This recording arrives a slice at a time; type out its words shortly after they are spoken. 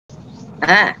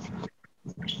Ah,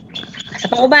 sa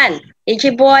panguban,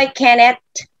 AJ Boy, Kenneth,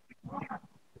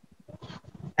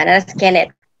 Panas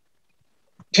Kenneth,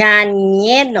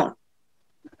 Janyeno.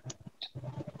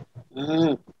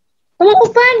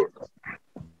 Panguban.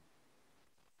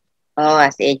 Oh,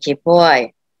 si AJ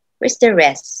Boy. Where's the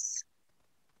rest?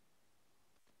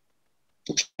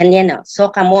 Janyeno. So,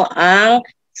 kamo ang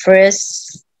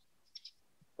first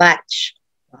batch.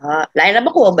 Lain na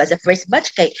ba ko ba sa first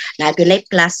batch kay nagulay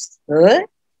plus? Huh?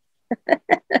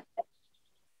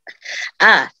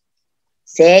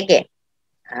 Sige.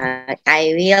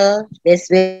 This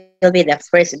will be the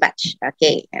first batch.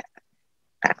 Okay.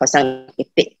 Ako sang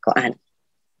ipi ko an.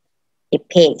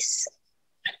 I-paste.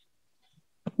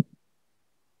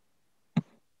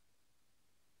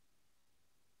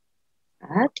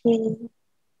 Okay.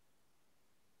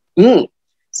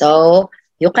 So,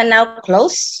 you can now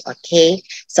close. Okay.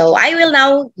 So, I will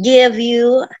now give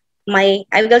you I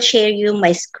will share you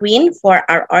my screen for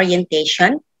our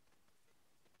orientation.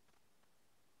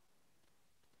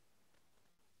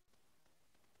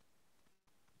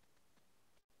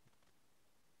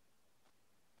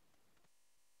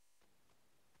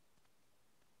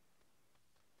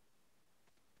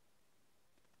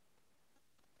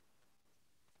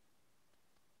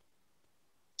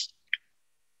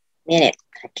 Minute.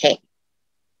 Okay.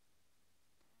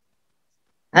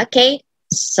 Okay.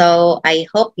 So I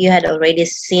hope you had already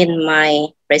seen my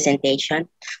presentation.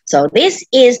 So this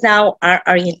is now our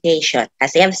orientation.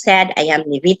 As I have said, I am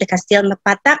Levitah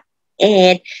Mapatac,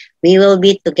 and we will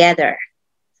be together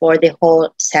for the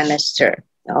whole semester.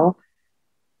 No?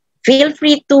 Feel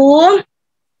free to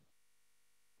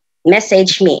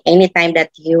message me anytime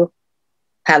that you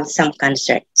have some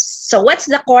concerns. So what's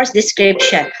the course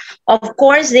description? Of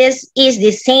course, this is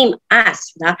the same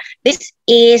as. No? This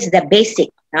is the basic.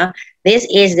 No? This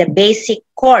is the basic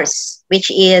course,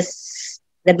 which is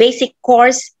the basic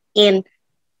course in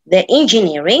the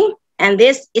engineering. And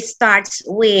this starts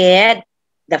with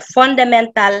the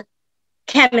fundamental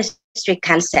chemistry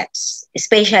concepts,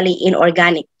 especially in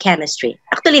organic chemistry.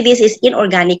 Actually, this is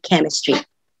inorganic chemistry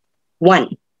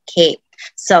 1. Okay.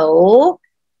 So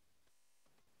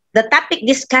the topic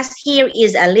discussed here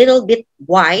is a little bit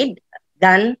wide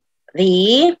than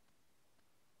the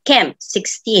Chem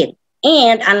 16.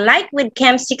 And unlike with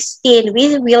Chem 16,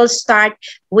 we will start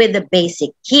with the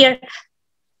basic. Here,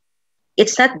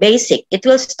 it's not basic. It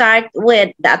will start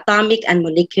with the atomic and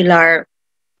molecular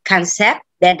concept,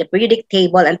 then the periodic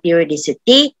table and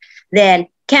periodicity, then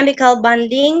chemical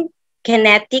bonding,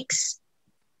 kinetics,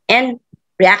 and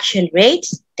reaction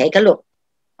rates. Take a look.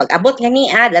 Pag abot nga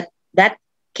niya, that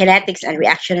kinetics and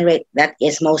reaction rate, that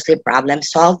is mostly problem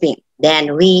solving.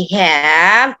 Then we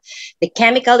have the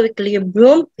chemical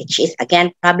equilibrium, which is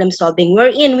again problem solving,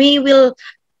 wherein we will,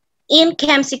 in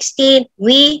Chem 16,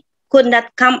 we could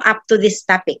not come up to this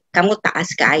topic. Kamu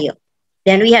taas kayo.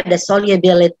 Then we have the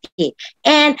solubility.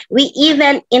 And we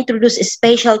even introduce a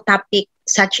special topic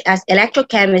such as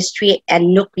electrochemistry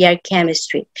and nuclear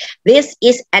chemistry. This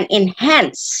is an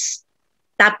enhanced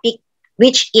topic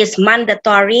which is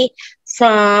mandatory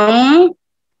from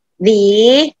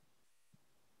the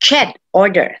CHED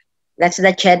order. That's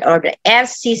the CHED order.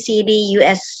 FCCD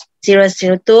US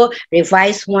 002,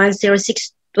 revised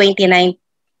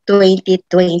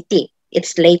 106/29/2020.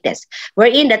 It's latest.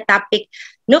 Wherein the topic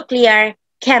nuclear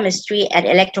chemistry and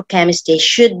electrochemistry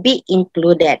should be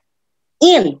included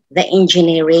in the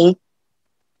engineering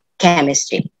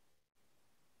chemistry.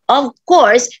 Of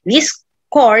course, this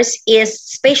course is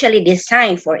specially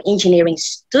designed for engineering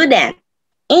students.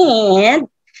 And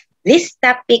this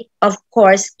topic, of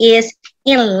course, is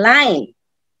in line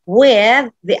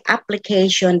with the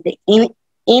application in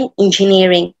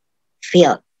engineering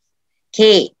field.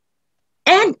 Okay.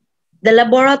 And the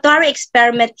laboratory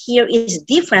experiment here is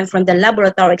different from the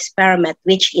laboratory experiment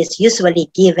which is usually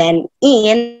given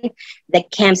in the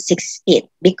Chem 16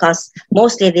 because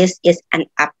mostly this is an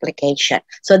application.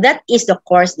 So that is the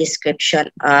course description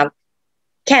of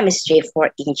chemistry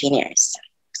for engineers.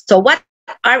 So what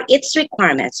are its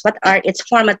requirements? What are its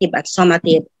formative and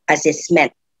summative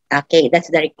assessment? Okay, that's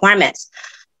the requirements.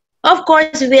 Of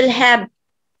course, we'll have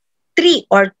 3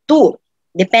 or 2,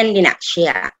 depending na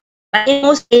siya. But in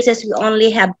most cases, we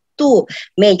only have 2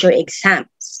 major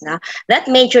exams. No? That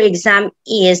major exam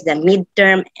is the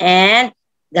midterm and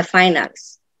the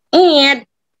finals. And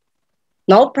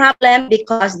no problem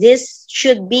because this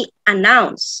should be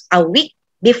announced a week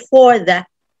before the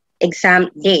exam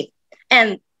date.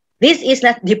 And this is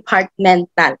not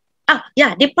departmental.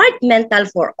 Departmental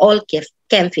for all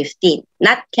Chem 15,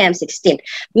 not Chem 16.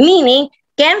 Meaning,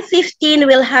 Chem 15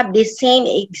 will have the same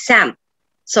exam.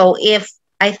 So if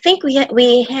I think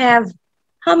we have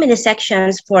how many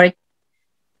sections for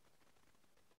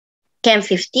Chem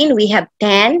 15? We have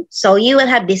 10. So you will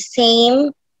have the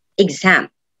same exam,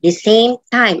 the same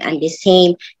time, and the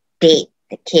same date.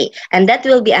 Okay. And that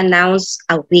will be announced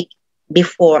a week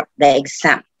before the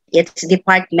exam. It's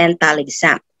departmental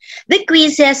exam. The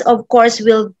quizzes, of course,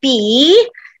 will be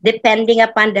depending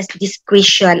upon the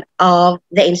discretion of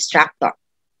the instructor.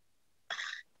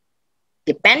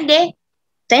 Depende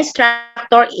the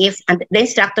instructor if and the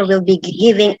instructor will be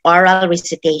giving oral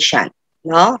recitation.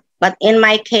 No? But in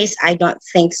my case, I don't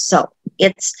think so.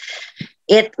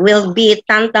 It will be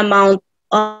tantamount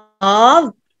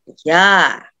of,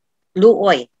 yeah,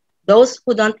 luoy. Those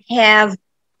who don't have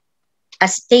a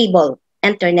stable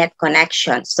internet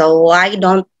connection. So I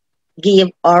don't give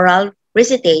oral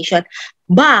recitation.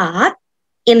 But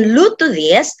in lieu to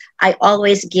this, I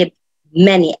always give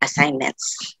many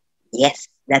assignments. Yes,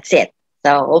 that's it.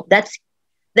 So that's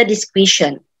the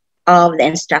discretion of the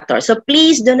instructor. So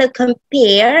please do not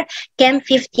compare Chem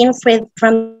 15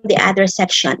 from the other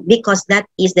section because that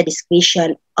is the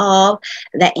discretion of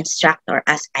the instructor,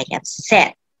 as I have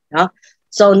said. No?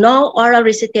 So no oral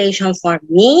recitation for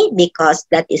me because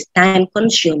that is time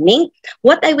consuming.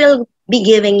 What I will be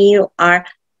giving you are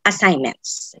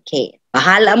assignments. Okay.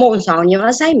 Bahala mo unsaon yung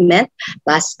assignment,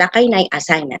 basta kay na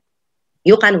assignment.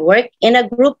 You can work in a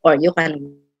group or you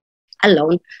can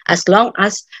alone as long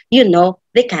as you know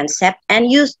the concept and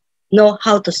you know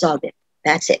how to solve it.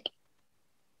 That's it.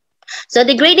 So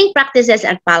the grading practices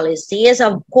and policies,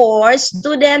 of course,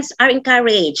 students are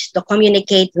encouraged to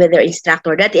communicate with their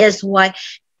instructor. That is why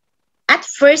at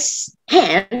first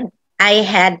hand, I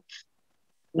had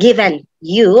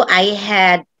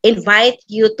invite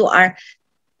you to our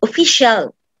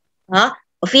official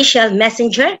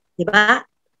messenger, diba?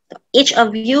 Each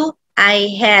of you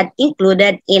I had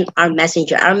included in our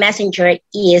messenger. Our messenger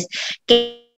is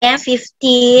Chem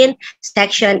 15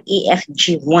 section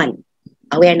EFG1.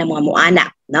 Aware na mga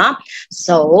muana, no?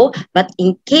 So, but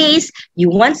in case you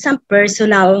want some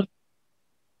personal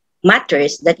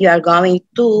matters that you are going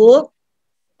to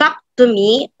talk to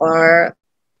me or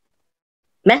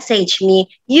message me,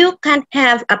 you can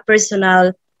have a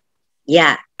personal,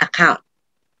 account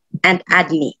and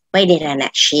add me. Pwede na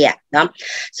siya, no?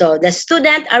 So the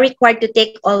student are required to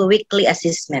take all weekly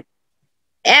assessment.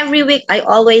 Every week, I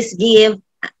always give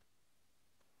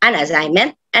an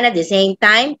assignment and at the same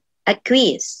time, a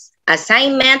quiz.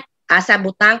 Assignment, asa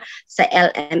butang sa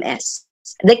LMS.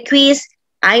 The quiz,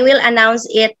 I will announce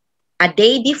it a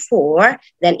day before,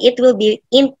 then it will be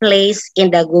in place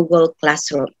in the Google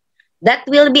Classroom. That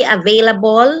will be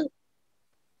available.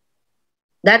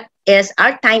 That is,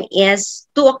 our time is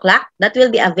 2 o'clock. That will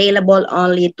be available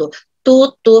only to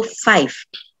 2 to 5.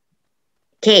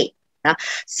 Okay.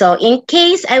 So in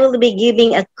case I will be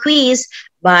giving a quiz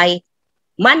by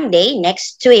Monday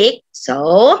next week,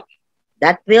 so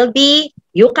that will be,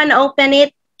 you can open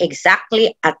it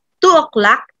exactly at 2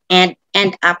 o'clock and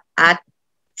end up at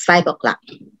 5 o'clock.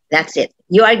 That's it.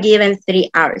 You are given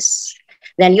 3 hours.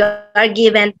 Then you are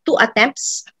given 2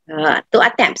 attempts.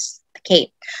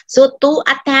 Okay. So 2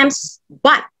 attempts,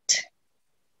 but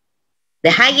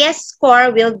the highest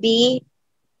score will be,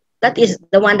 that is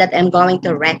the one that I'm going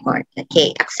to record.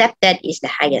 Okay. Accepted is the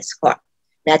highest score.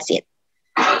 That's it.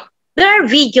 There are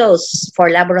videos for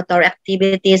laboratory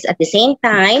activities. At the same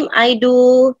time, I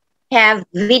do have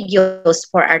videos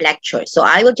for our lecture. So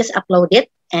I will just upload it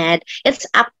and it's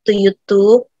up to you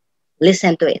to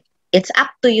listen to it. It's up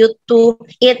to you to,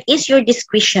 it is your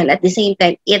discretion. At the same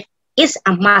time, it is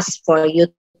a must for you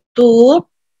to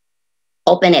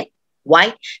open it.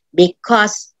 Why?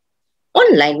 Because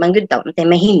online, man gyud taw, antay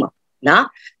mahimo, no?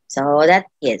 So that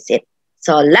is it.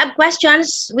 So lab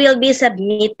questions will be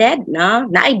submitted, no?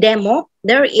 Na ay demo,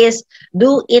 there is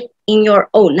do it in your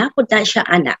own. Napud na siya,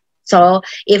 ana. So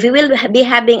if you will be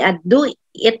having a do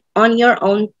it on your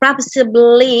own,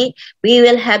 possibly we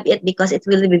will have it because it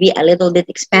will be a little bit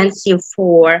expensive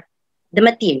for the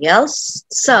materials.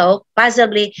 So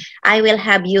possibly I will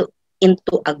have you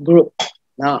into a group.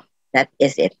 No, that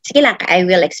is it. Sige lang, I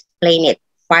will explain it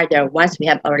further once we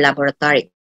have our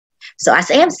laboratory. So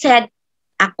as I have said,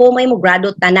 ako may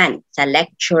mugrado tanan sa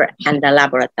lecture and the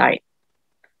laboratory.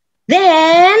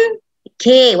 Then,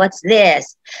 okay, what's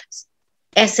this?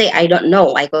 Essay, I don't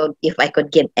know if I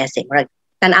could give essay.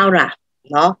 Tanaura,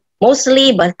 no?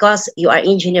 Mostly because you are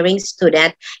engineering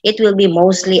student, it will be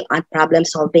mostly on problem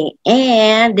solving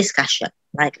and discussion,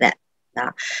 like that.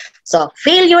 So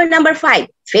failure number 5,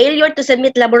 failure to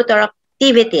submit laboratory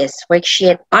activities,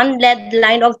 worksheet on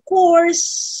deadline, of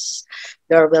course,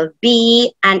 there will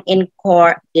be an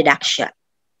in-core deduction.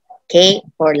 Okay,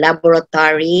 for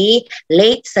laboratory,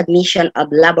 late submission of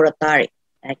laboratory.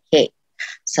 Okay,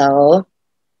 so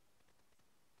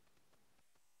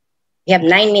you have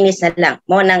 9 minutes na lang.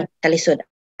 Mo nang kalisod.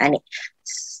 Ani.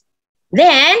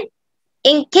 Then,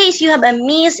 in case you have a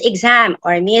miss exam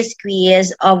or miss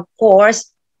quiz, of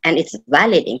course, and it's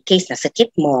valid in case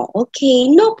nasakit mo, okay,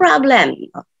 no problem.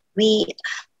 We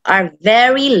are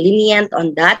very lenient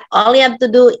on that. All you have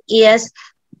to do is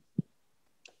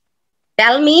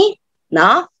tell me,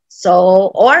 no?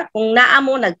 So, or kung naa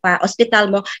mo, nagpa-hospital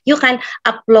mo, you can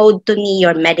upload to me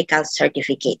your medical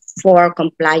certificate for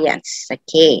compliance.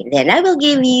 Okay, then I will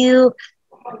give you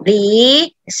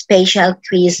the special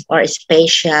quiz or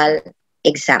special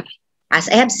exam. As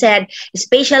I have said,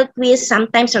 special quiz,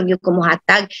 sometimes or you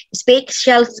kumuhatag,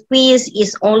 special quiz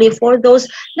is only for those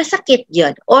nasakit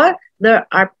yun, or there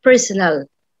are personal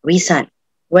reason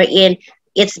wherein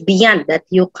it's beyond that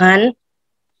you can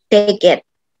take it.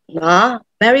 No?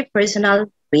 Very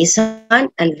personal reason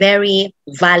and very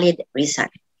valid reason.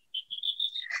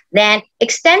 Then,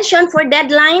 extension for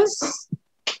deadlines,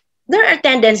 there are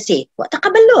tendency,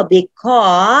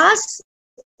 because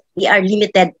we are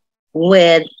limited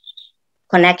with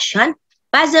connection,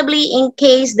 possibly in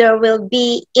case there will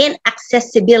be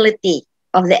inaccessibility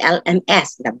of the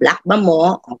LMS, the black ba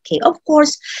mo, okay, of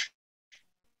course,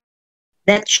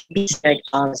 that should be considered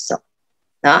also.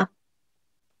 No?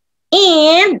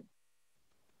 And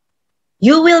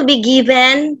you will be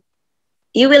given,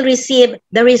 you will receive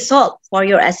the result for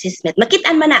your assessment.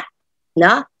 Makitaan man na,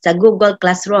 no? Sa Google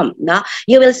Classroom, no?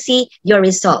 You will see your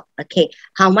result. Okay,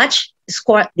 how much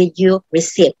score did you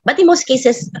receive? But in most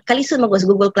cases, kalisod magos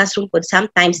Google Classroom po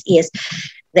sometimes is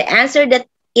the answer that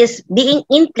is being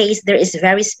in place there is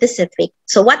very specific.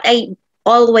 So what I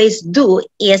always do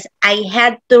is I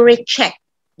had to recheck.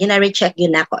 Recheck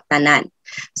yun ako, tanan.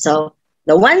 So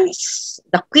the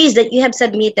quiz that you have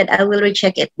submitted, I will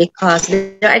recheck it because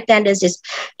there are tendencies.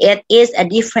 It is a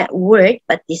different word,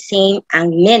 but the same ang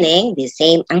meaning, the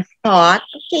same ang thought.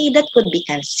 Okay, that could be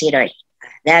considered.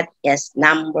 That is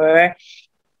number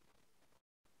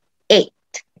 8.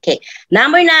 Okay,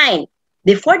 number 9.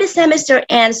 Before the semester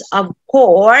ends, of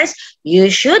course,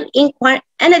 you should inquire.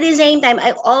 And at the same time,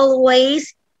 I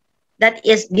always, that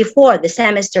is before the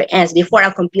semester ends, before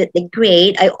I compute the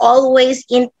grade, I always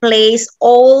in place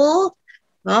all,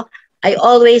 no, I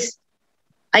always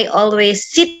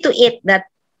see to it that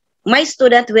my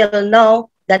student will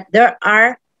know that there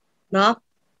are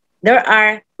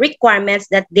requirements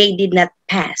that they did not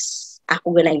pass.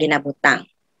 Ako ganang ginabutang.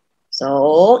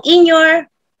 So in your,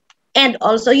 and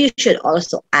also you should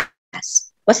also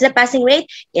ask, what's the passing rate?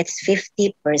 It's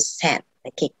 50%.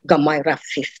 Okay, gamay ra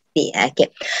 50. Okay,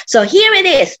 so here it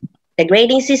is, the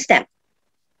grading system.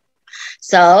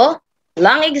 So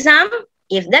long exam,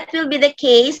 if that will be the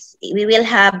case, we will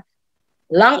have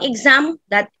long exam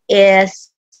that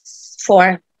is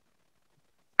for,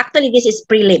 actually this is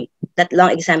prelim, that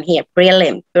long exam here,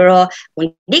 prelim. Pero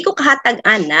kung di ko kahatag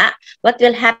ana, what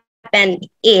will happen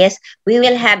is we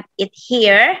will have it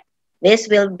here. This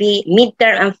will be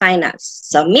midterm and finals.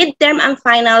 So midterm and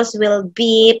finals will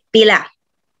be pila.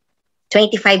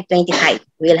 25-25.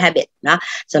 We'll have it. No?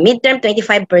 So midterm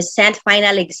 25%,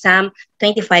 final exam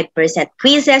 25%.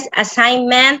 Quizzes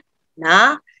assignment,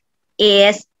 no,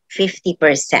 is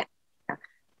 50%.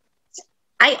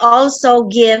 I also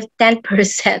give 10%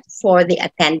 for the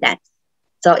attendance.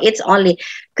 So it's only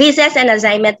quizzes and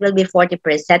assignment will be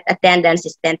 40%. Attendance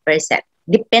is 10%.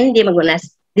 Depende maguna,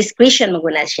 discretion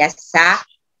maguna siya sa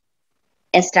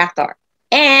instructor.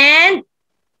 And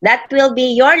that will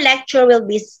be, your lecture will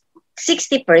be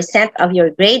 60% of your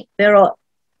grade. Pero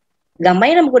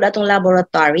gamay na magud atong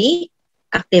laboratory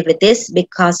activities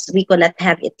because we could not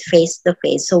have it face to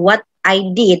face. So what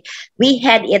I did, we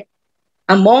had it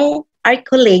among our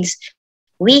colleagues,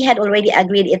 we had already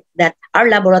agreed it that our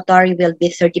laboratory will be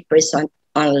 30%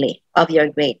 only of your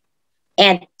grade.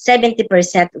 And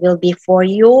 70% will be for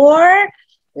your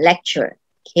lecture.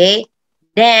 Okay.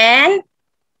 Then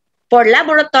for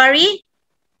laboratory,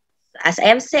 as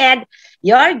I have said,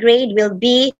 your grade will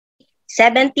be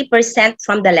 70%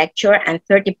 from the lecture and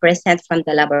 30% from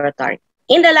the laboratory.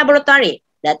 In the laboratory,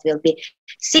 that will be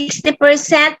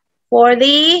 60% for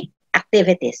the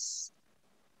activities.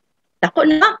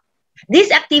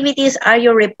 These activities are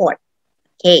your report.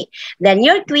 Okay. Then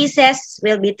your quizzes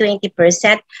will be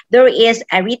 20%. There is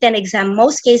a written exam.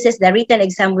 Most cases, the written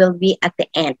exam will be at the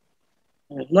end.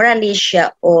 Mura ni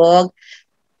siya og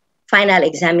final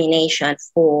examination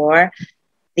for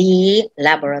the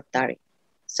laboratory.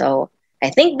 So I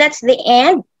think that's the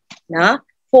end, no,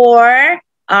 for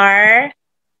our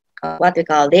what we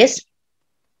call this,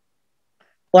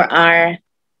 for our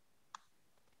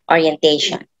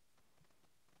orientation.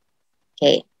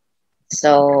 Okay,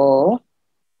 so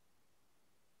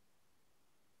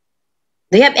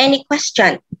do you have any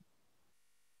question?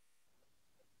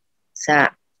 So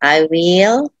I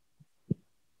will,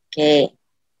 okay.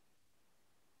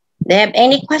 Do you have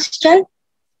any question?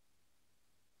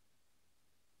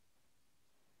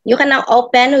 You can now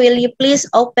open. Will you please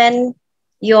open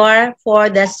for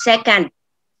the second?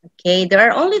 Okay, there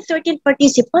are only 13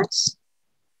 participants.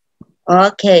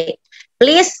 Okay,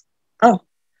 please, oh,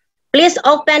 please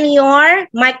open your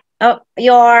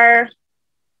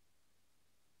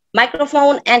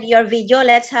microphone and your video.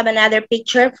 Let's have another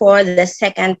picture for the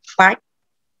second part.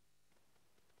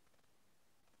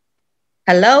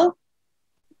 Hello?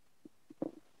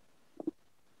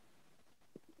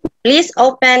 Please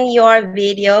open your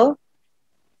video.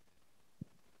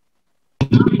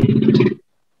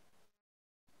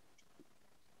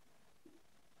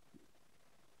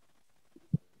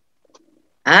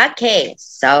 Okay,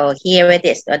 so here it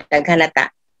is.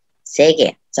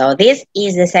 Sige. So this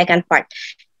is the second part.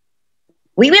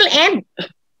 We will end.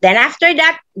 Then after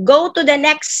that, go to the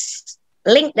next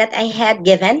link that I had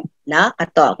given. No?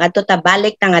 Ngadto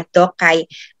tabalik na ngadto kay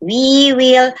we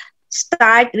will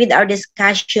start with our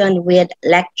discussion with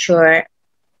lecture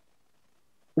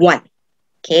 1.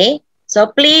 Okay?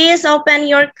 So please open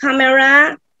your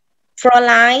camera,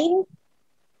 Fräulein.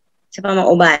 Sa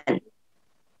pamauban.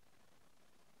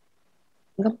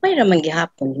 Gapay raman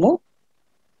gihapon mo.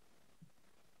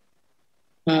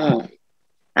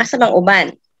 Asa bang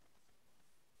uban?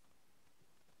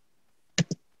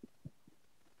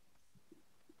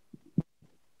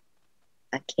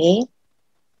 Okay.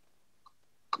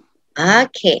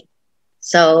 Okay.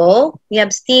 So, we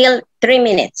have still 3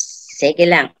 minutes. Sige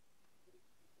lang.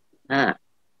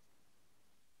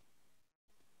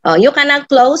 Oh, you can now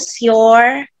close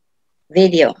your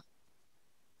video.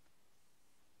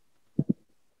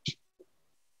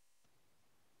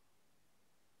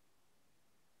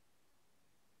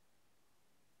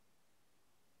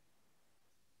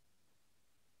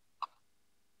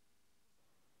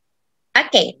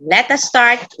 Okay, let us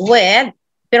start with,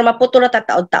 pero maputulo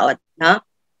tataod-taod, no?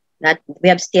 That we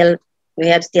have still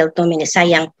 2 minutes.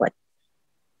 Sayang po.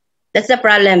 That's the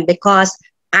problem because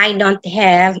I don't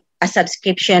have a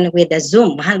subscription with the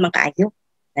Zoom. Mahal man kaayo.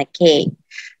 Okay.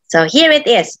 So here it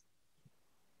is.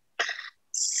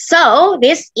 So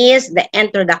this is the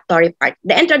introductory part.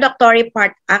 The introductory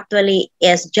part actually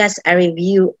is just a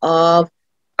review of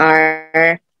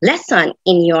our lesson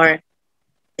in your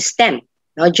STEM,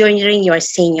 no, during your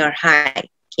senior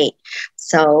high. Okay.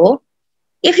 So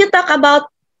if you talk about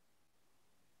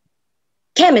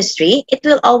chemistry, it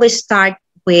will always start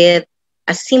with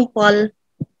a simple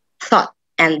thought,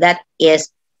 and that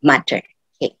is matter.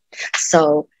 Okay.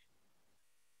 So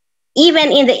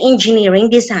even in the engineering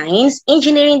designs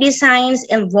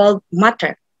involve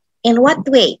matter. In what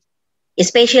way?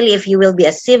 Especially if you will be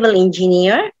a civil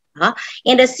engineer.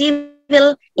 In the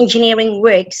civil engineering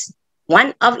works,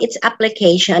 one of its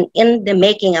application in the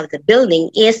making of the building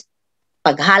is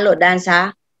paghalo dan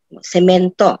sa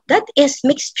semento. That is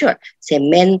mixture.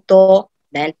 Semento,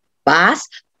 then bus,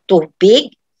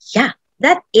 tubig. Yeah,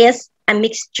 that is a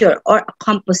mixture or a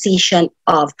composition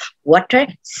of water,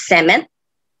 cement,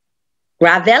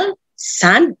 gravel,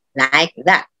 sand, like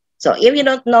that. So if you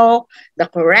don't know the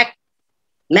correct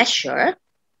measure,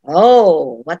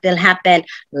 what will happen?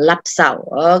 Lapsaw.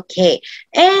 Okay.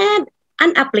 And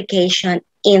an application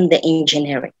in the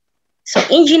engineering. So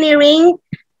engineering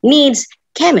needs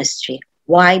chemistry.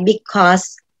 Why?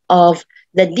 Because of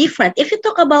the different, if you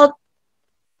talk about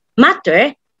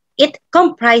matter, it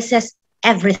comprises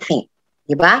everything.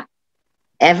 Diba?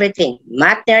 Everything.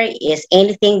 Matter is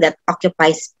anything that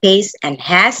occupies space and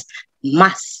has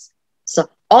mass. So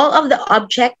all of the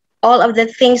object, all of the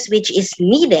things which is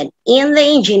needed in the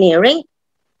engineering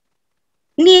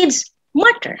needs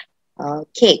matter.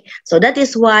 Okay, so that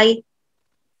is why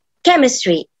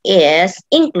chemistry is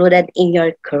included in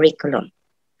your curriculum.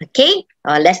 Okay,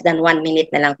 less than 1 minute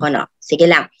na lang ko, no? Sige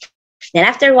lang. Then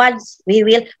afterwards, we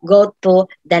will go to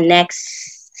the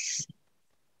next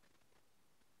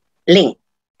link.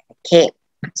 Okay,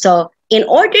 so in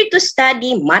order to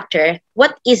study matter,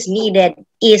 what is needed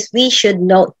is we should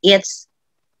know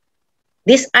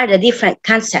these are the different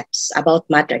concepts about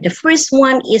matter. The first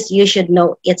one is you should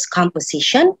know its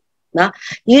composition. No?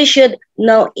 You should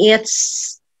know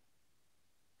its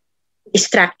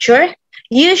structure.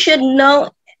 You should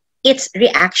know its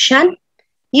reaction.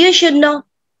 You should know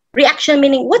reaction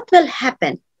meaning what will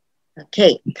happen.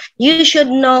 Okay. You should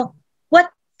know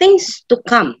what things to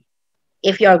come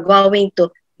if you're going to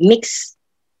mix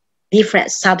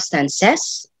different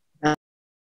substances.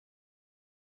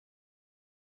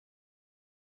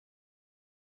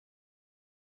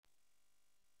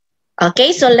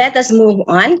 Okay, so let us move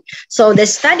on. So the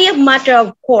study of matter,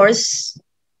 of course,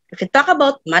 if you talk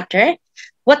about matter,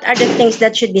 what are the things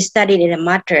that should be studied in a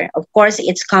matter? Of course,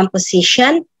 it's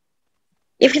composition.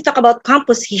 If you talk about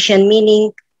composition,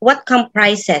 meaning what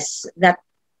comprises that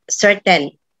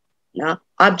certain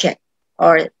object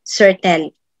or certain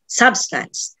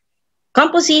substance.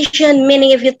 Composition,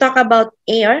 meaning if you talk about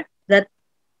air that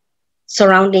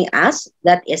surrounding us,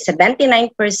 that is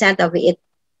 79% of it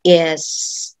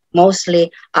is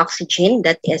mostly oxygen.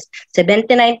 That is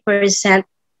 79%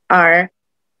 are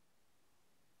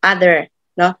other,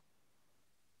 no,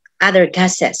 other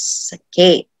gases.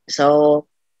 Okay, so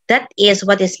that is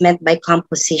what is meant by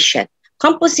composition.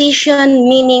 Composition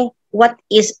meaning what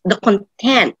is the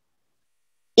content.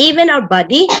 Even our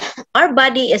body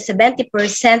is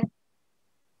 70%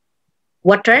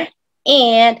 water,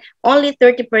 and only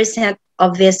 30%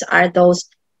 of this are those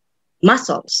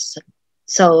muscles.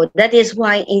 So that is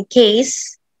why in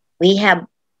case we have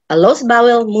a lost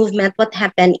bowel movement, what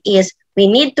happened is we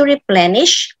need to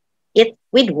replenish it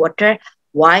with water.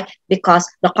 Why? Because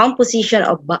the composition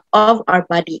of our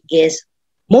body is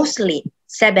mostly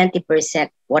 70%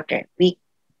 water. We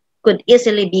could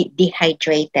easily be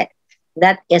dehydrated.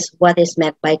 That is what is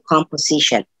meant by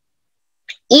composition.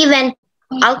 Even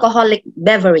alcoholic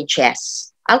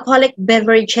beverages. Alcoholic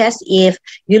beverages, if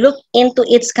you look into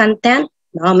its content,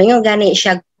 mayroon gani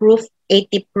siya proof,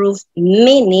 80 proof,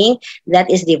 meaning that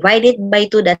is divided by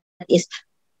 2, that is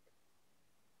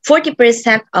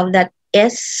 40% of that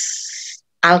is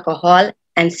alcohol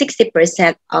and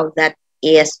 60% of that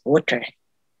is water.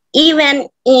 Even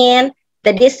in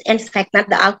the disinfectant,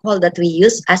 the alcohol that we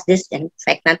use as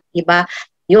disinfectant, diba,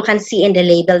 you can see in the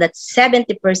label that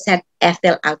 70%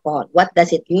 ethyl alcohol. What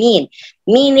does it mean?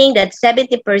 Meaning that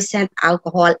 70%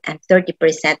 alcohol and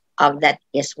 30% of that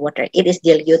is water. It is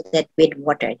diluted with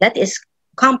water. That is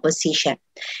composition.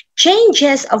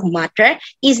 Changes of matter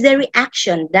is the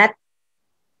reaction that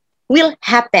will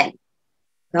happen.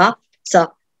 No?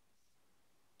 So,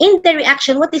 in the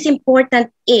reaction, what is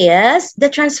important is the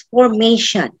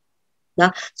transformation.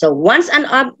 No? So, once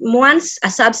a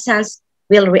substance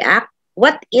will react,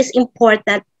 what is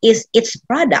important is its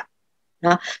product.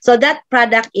 No? So, that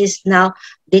product is now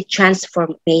the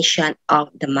transformation of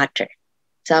the matter.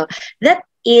 So, that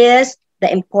is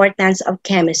the importance of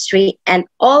chemistry, and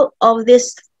all of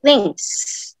these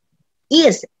things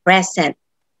is present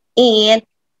in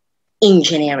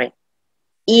engineering.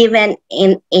 Even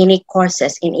in any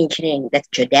courses in engineering, that's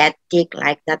geodetic,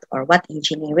 like that, or what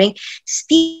engineering,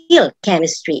 still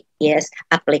chemistry is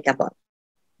applicable.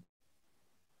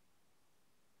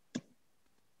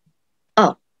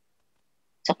 Oh,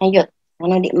 so kayot.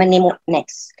 Ano di man nimo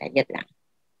next? Kayot lang.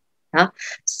 Huh?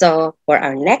 So for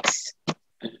our next,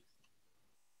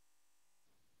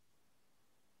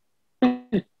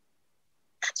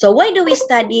 so why do we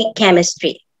study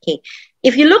chemistry? Okay,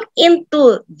 if you look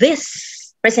into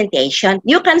this presentation,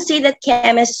 you can see that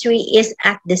chemistry is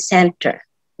at the center.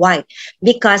 Why?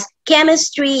 Because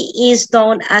chemistry is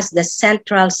known as the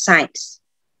central science.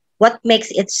 What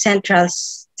makes it central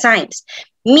science?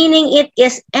 Meaning it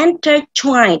is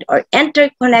intertwined or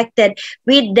interconnected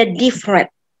with the different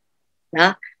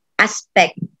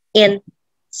aspect in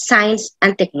science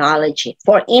and technology.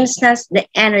 For instance, the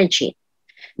energy,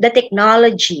 the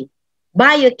technology,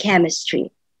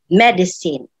 biochemistry,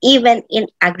 medicine, even in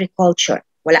agriculture.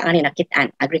 Wala nga ni nakitaan,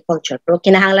 agriculture. Pero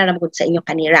kinahanglan naman sa inyo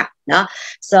kanira. No?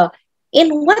 So, in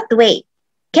what way?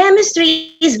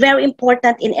 Chemistry is very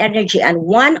important in energy, and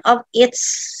one of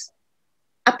its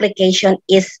application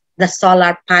is the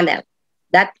solar panel.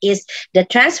 That is the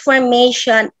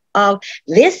transformation of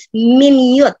these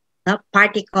minute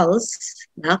particles,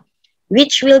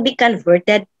 which will be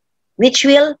converted, which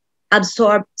will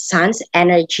absorb sun's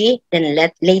energy, then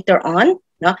later on,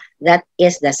 that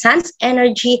is the sun's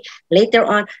energy, later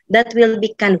on, that will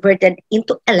be converted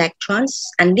into electrons,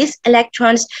 and these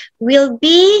electrons will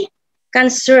be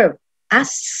conserved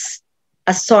as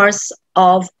a source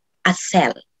of a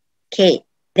cell. Okay,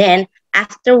 then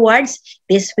afterwards,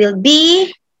 this will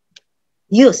be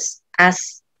used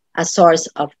as a source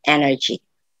of energy.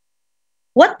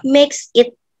 What makes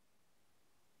it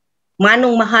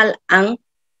manong mahal ang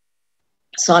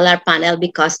solar panel?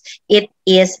 Because it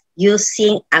is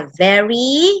using a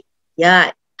very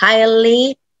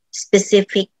highly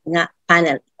specific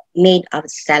panel made of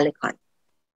silicon.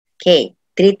 Okay,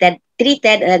 treated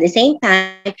at the same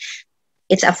time,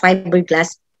 it's a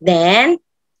fiberglass, then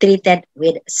treated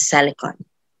with silicon.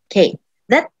 Okay,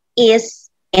 that is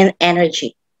in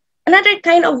energy. Another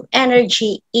kind of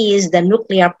energy is the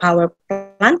nuclear power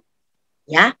plant.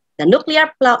 Yeah, the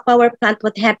nuclear power plant,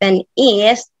 what happened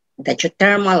is the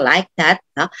geothermal like that.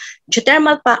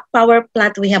 Geothermal power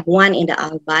plant, we have one in the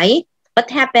Albay.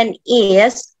 What happened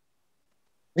is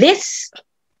this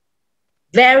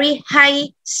very high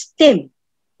steam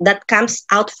that comes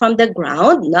out from the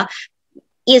ground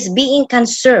is being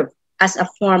conserved as a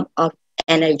form of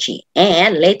energy.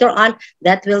 And later on,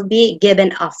 that will be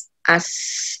given off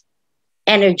as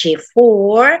energy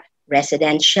for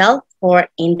residential, for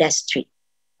industry.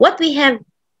 What we have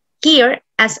here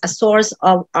as a source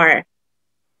of our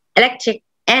electric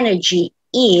energy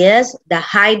is the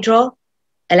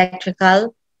hydroelectrical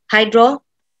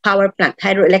power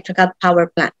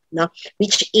plant,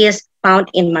 which is found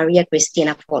in Maria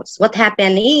Cristina Falls. What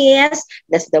happened is,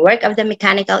 that's the work of the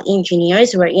mechanical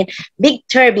engineers, were in big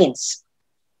turbines,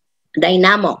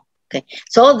 dynamo. Okay,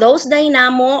 so those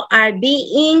dynamo are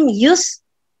being used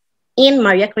in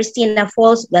Maria Cristina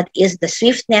Falls. That is the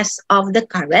swiftness of the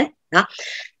current.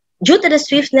 Due to the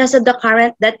swiftness of the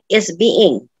current, that is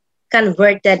being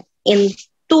converted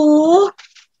into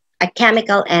a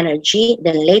chemical energy.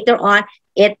 Then later on,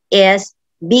 it is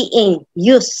being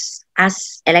used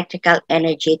as electrical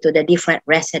energy to the different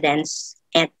residents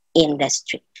and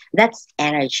industry. That's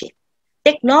energy.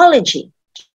 Technology.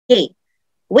 Okay.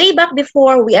 Way back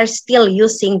before, we are still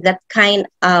using that kind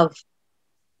of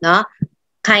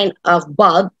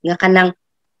bulb nga kanang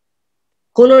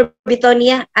color bito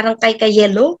niya arang kay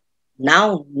yellow.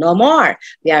 Now, no more.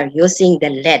 We are using the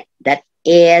LED. That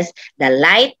is the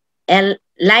light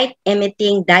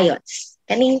emitting diodes.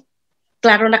 Kaning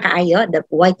klaro na kaayo, the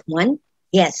white one?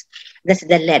 Yes, that's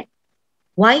the LED.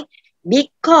 Why?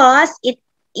 Because it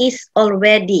is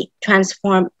already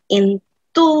transformed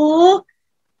into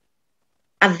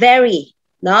a very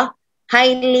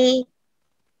highly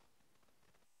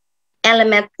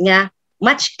element nga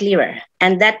much clearer,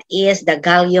 and that is the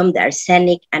gallium, the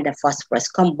arsenic, and the phosphorus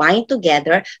combined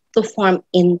together to form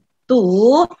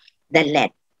into the LED,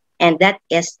 and that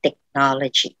is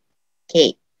technology.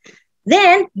 Okay.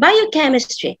 Then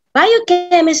biochemistry.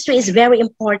 Biochemistry is very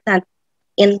important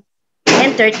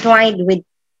intertwined with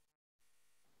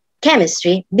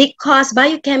chemistry, because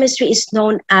biochemistry is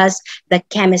known as the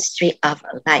chemistry of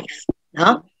life.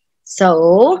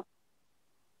 So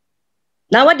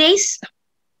nowadays,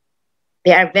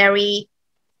 they are very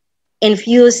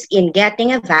infused in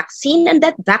getting a vaccine, and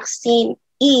that vaccine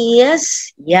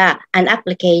is, an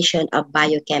application of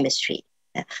biochemistry,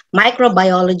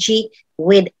 microbiology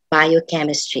with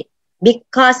biochemistry,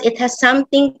 because it has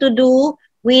something to do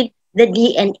with the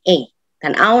DNA.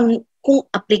 Tanaw kung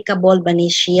applicable ba ni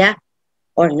siya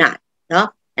or not.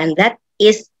 And that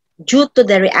is due to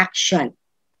the reaction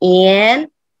in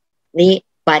the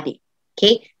body.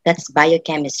 Okay, that's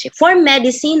biochemistry. For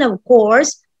medicine, of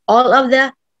course, all of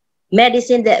the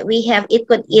medicine that we have, it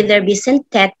could either be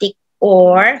synthetic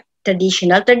or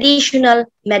traditional. Traditional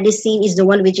medicine is the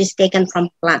one which is taken from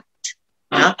plant.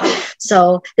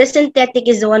 So the synthetic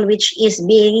is the one which is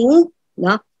being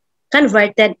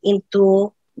converted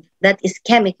into, that is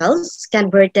chemicals,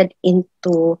 converted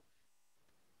into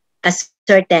a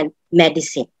certain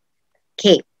medicine.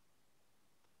 Okay.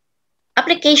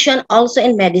 Application also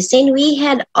in medicine, we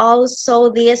had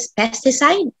also this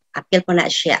pesticide. Apil po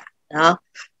na siya.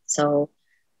 So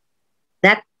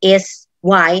that is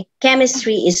why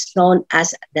chemistry is known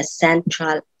as the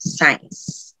central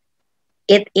science.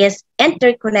 It is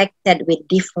interconnected with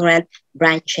different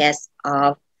branches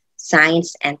of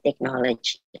science and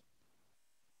technology.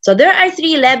 So there are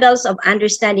 3 levels of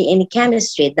understanding in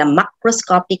chemistry: the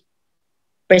macroscopic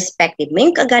perspective.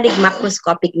 May kagadig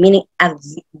macroscopic, meaning a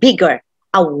bigger,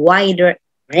 a wider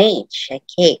range.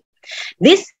 Okay.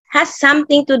 This has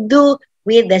something to do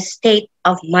with the state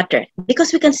of matter,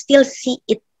 because we can still see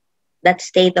it, that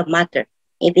state of matter.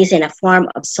 It is in a form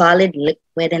of solid,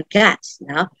 liquid, and gas.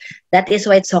 That is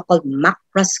why it's so-called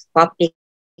macroscopic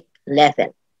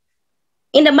level.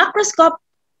 In the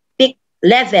macroscopic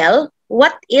level,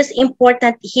 what is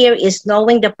important here is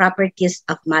knowing the properties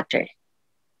of matter.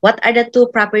 What are the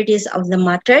 2 properties of the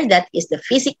matter? That is the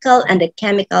physical and the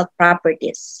chemical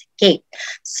properties. Okay,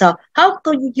 so how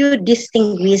could you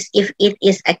distinguish if it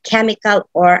is a chemical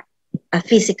or a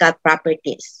physical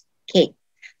properties? Okay,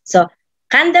 so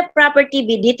can the property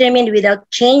be determined without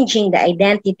changing the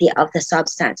identity of the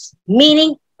substance?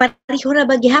 Meaning, pareho ra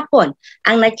ba gihapon?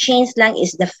 Ang na-change lang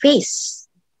is the phase.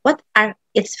 What are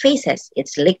its phases?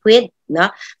 It's liquid.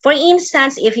 For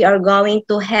instance, if you are going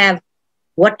to have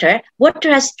water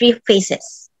has 3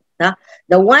 phases.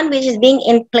 The one which is being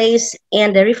in place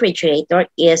in the refrigerator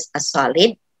is a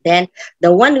solid. Then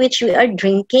the one which we are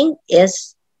drinking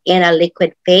is in a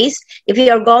liquid phase. If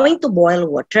you are going to boil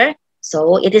water,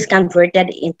 so it is converted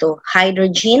into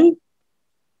hydrogen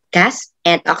gas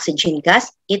and oxygen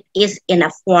gas. It is in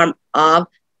a form of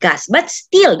gas, but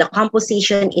still the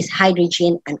composition is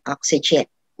hydrogen and oxygen.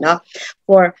 No,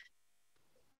 for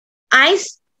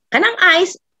ice, kanang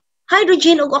ice,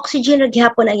 hydrogen ug oxygen ra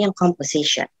gihapon ang iyang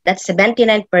composition. That's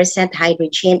 79%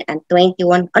 hydrogen and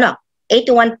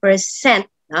 81%.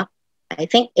 No, I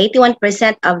think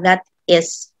 81% of that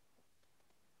is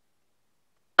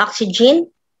oxygen,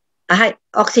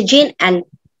 oxygen, and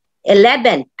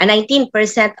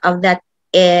 19% of that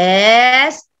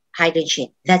is hydrogen.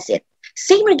 That's it.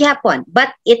 Same gapon,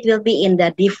 but it will be in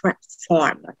the different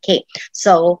form. Okay.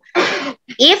 So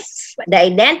if the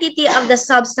identity of the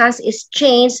substance is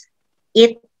changed,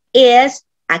 it is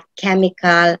a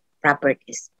chemical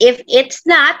properties. If it's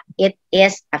not, it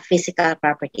is a physical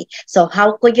property. So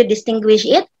how could you distinguish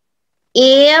it?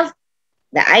 If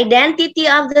the identity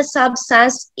of the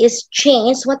substance is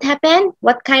changed, what happened?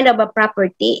 What kind of a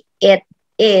property? It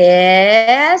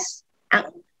is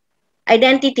an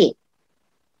identity.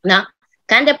 Now,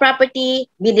 can the property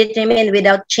be determined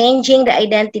without changing the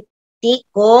identity?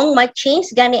 Kung ma-change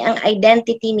gani ang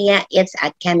identity niya, it's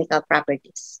a chemical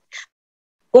properties.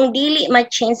 Kung dili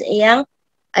ma-change iyang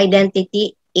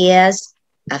identity is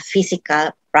a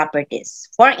physical properties.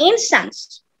 For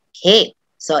instance, okay,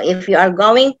 so if you are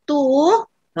going to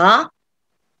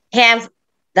have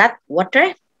that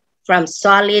water from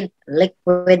solid,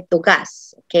 liquid to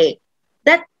gas, okay,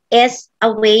 that is a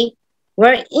way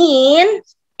wherein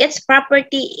its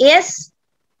property is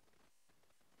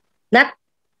not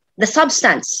the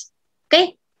substance.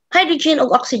 Okay? Hydrogen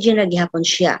o oxygen na gihapon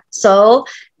siya. So,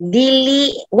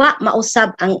 dili wa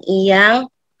mausab ang iyang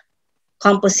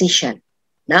composition.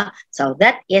 No? So,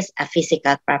 that is a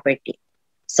physical property.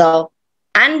 So,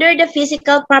 under the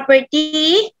physical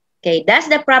property, okay, does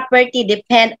the property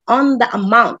depend on the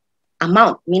amount?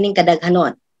 Amount, meaning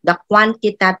kadaghanon. The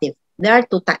quantitative. There are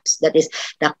two types. That is,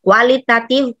 the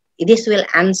qualitative, this will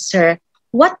answer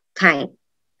what kind.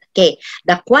 Okay,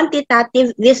 the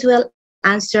quantitative, this will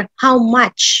answer how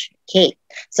much. Okay,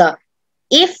 so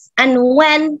if and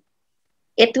when,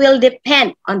 it will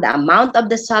depend on the amount of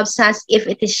the substance. If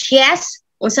it is yes,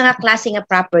 unsa nga klase nga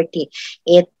property?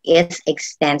 It is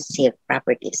extensive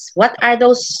properties. What are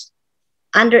those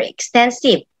under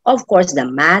extensive? Of course, the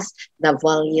mass, the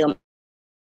volume,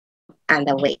 and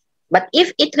the weight. But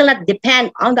if it will not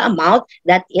depend on the amount,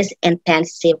 that is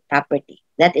intensive property.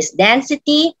 That is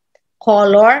density,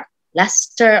 color,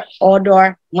 luster,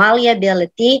 odor,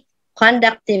 malleability,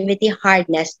 conductivity,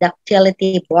 hardness,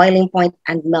 ductility, boiling point,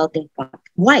 and melting point.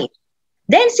 Why?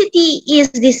 Density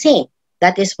is the same.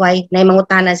 That is why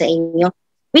naimangutana sa inyo,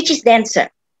 which is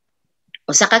denser?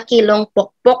 Usa ka kilong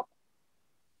pokpok,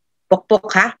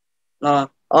 pokpok ha?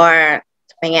 Or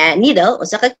needle,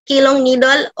 usa ka kilong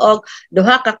needle o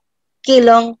duha ka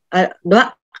kilong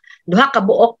duha ka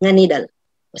buok nga needle.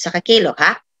 Usa ka kilo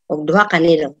ha? O duha ka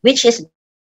needle. Which is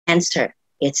denser?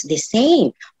 It's the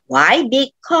same. Why?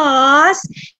 Because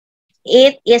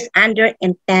it is under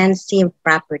intensive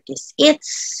properties.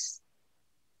 It's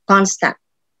constant.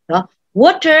 No?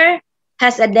 Water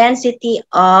has a density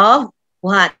of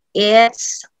what?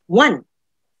 It's 1.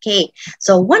 Okay.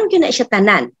 So 1 yun na siya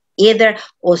tanan. Either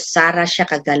usara siya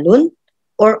ka galon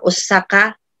or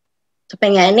usaka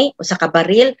usaka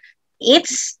baril.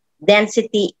 Its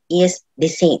density is the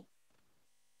same.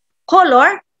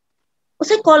 Color,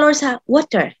 usay color sa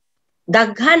water.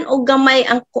 Daghan o gamay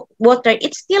ang water,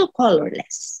 it's still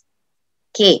colorless.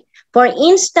 Okay. For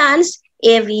instance,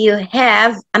 if you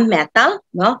have a metal,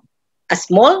 no, a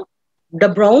small, the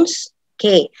bronze,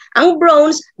 okay. Ang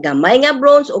bronze, gamay nga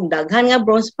bronze o daghan nga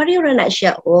bronze, pareho na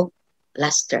siya o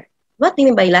luster. What I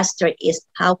mean by luster is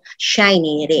how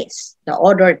shiny it is. The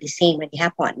odor, the same when it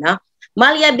happen. No?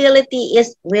 Malleability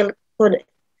is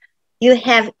you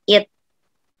have it.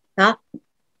 No?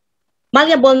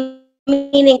 Malleable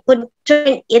meaning could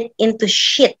turn it into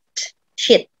sheet.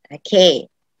 Okay.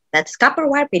 That's copper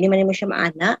wire. Pwede man mo siya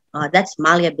maana. That's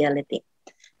malleability.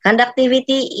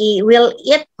 Conductivity, will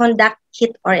it conduct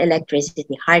heat or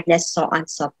electricity? Hardness, so on and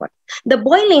so forth. The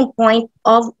boiling point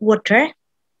of water,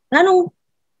 anong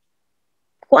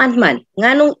kuan man,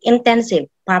 nganong intensive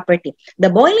property.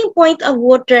 The boiling point of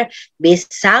water,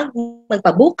 bisag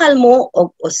magpabukal mo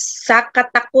og usa ka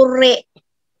takure,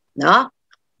 no?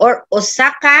 Or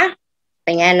usa ka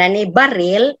pangalan ni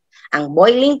baril, ang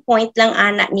boiling point lang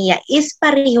ana niya is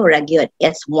pareho ra gyud.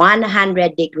 It's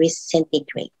 100 degrees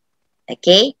centigrade.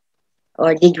 Okay?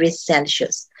 Or degrees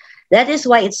Celsius. That is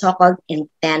why it's so called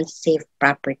intensive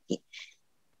property.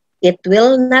 It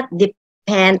will not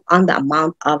depend on the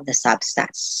amount of the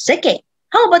substance. Okay,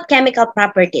 how about chemical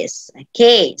properties?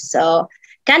 Okay, so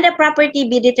can the property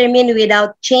be determined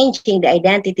without changing the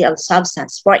identity of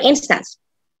substance? For instance,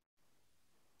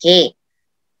 okay,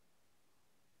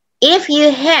 if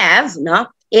you have, no,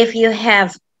 if you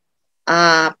have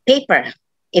paper,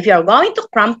 if you're going to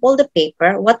crumple the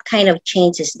paper, what kind of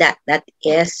change is that? That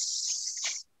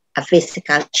is a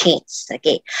physical change.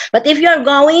 Okay, but if you're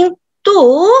going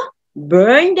to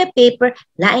burn the paper,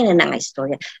 lain na ng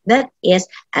istorya. That is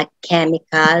a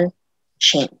chemical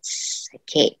change.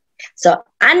 Okay, so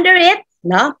under it,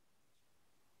 no,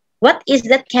 what is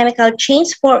that chemical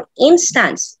change? For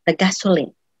instance, the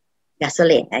gasoline.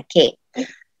 Gasoline, okay.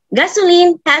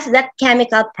 Gasoline has that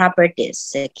chemical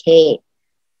properties, okay.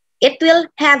 It will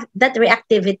have that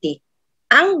reactivity.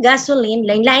 Ang gasoline,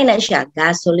 lain-lain na siya.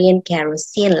 Gasoline,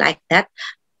 kerosene, like that.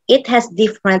 It has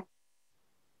different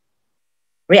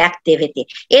reactivity.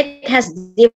 It has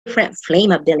different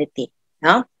flammability.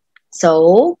 No?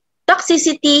 So,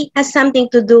 toxicity has something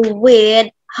to do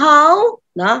with how,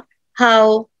 no,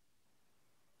 how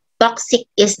toxic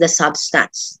is the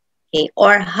substance, okay,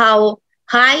 or how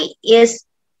high is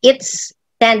its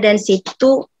tendency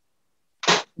to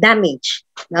damage,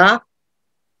 no,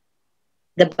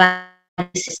 the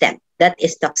body system. That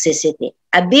is toxicity.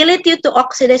 Ability to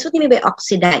oxidize. What do you mean by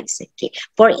oxidize? Okay.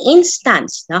 For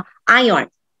instance, no, iron.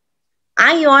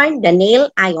 Iron, the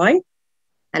nail iron,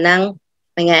 kanang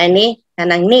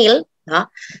nail, no?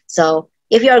 So,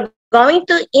 if you're going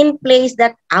to in place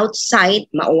that outside,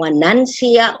 mauwanan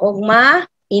siya o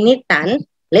mainitan,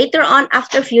 later on,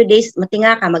 after a few days,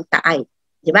 matinga ka, magtaay.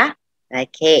 Diba?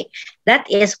 Okay. That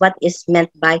is what is meant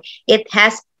by it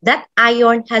has, that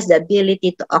iron has the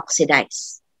ability to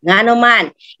oxidize. Nga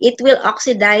naman, it will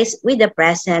oxidize with the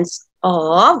presence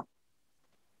of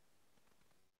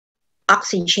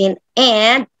oxygen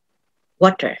and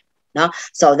water. No?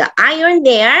 So the iron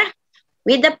there,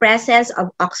 with the presence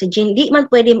of oxygen, di man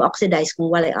pwede ma-oxidize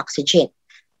kung wala oxygen.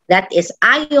 That is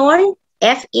iron,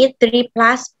 Fe3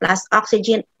 plus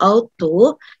oxygen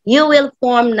O2, you will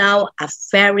form now a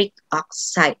ferric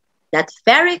oxide. That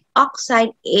ferric oxide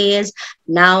is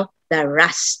now the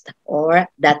rust or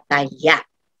the taya.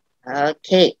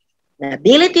 Okay. The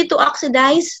ability to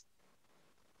oxidize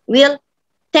will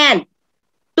tend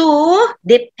to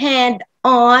depend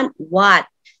on what?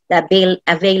 The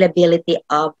availability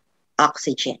of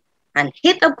oxygen. And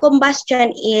heat of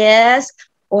combustion is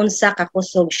unsa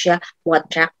kakusog siya mo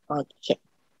attract og heat.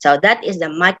 So that is the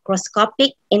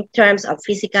microscopic in terms of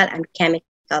physical and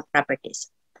chemical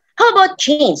properties. How about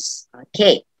chains?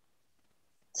 Okay.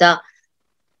 So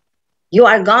you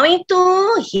are going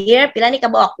to here pila ni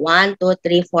kabuok 1 2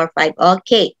 3 4 5.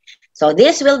 Okay. So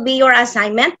this will be your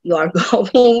assignment. You are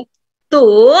going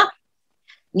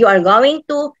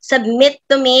to submit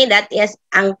to me, that is,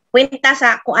 ang kwenta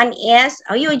sa kuan is,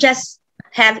 you just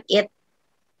have it.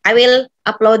 I will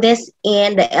upload this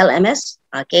in the LMS.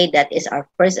 Okay, that is our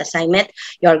first assignment.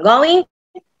 You're going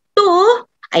to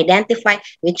identify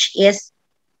which is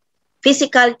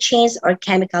physical chains or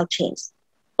chemical chains.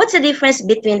 What's the difference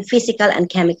between physical and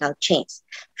chemical chains?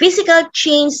 Physical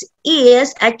chains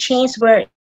is a chains wherein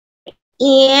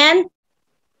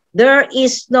there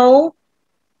is no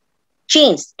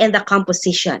change in the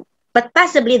composition, but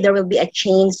possibly there will be a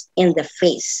change in the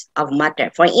phase of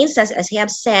matter. For instance, as you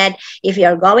have said, if you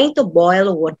are going to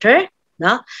boil water,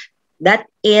 no, that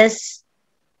is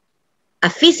a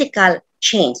physical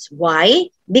change. Why?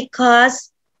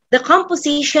 Because the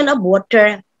composition of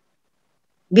water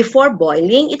before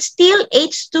boiling, it's still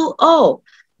H2O.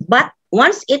 But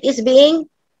once it is being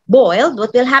boiled,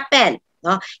 what will happen?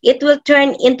 No? It will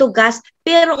turn into gas,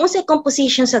 pero unsay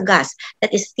composition sa gas?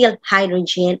 That is still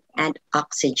hydrogen and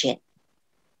oxygen.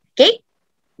 Okay?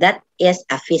 That is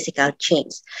a physical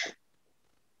change.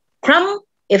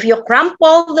 If you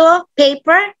crumple the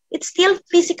paper, it's still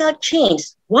physical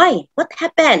change. Why? What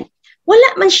happened?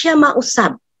 Wala man siya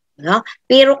mausab. No?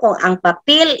 Pero kung ang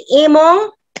papel imong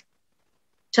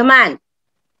saman,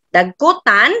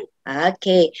 dagkutan,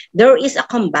 okay, there is a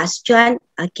combustion.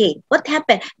 Okay, what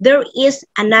happened? There is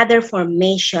another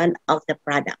formation of the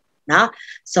product. No?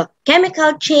 So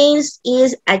chemical change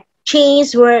is a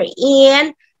change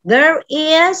wherein there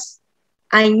is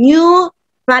a new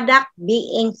product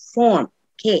being formed.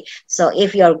 Okay, so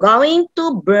if you're going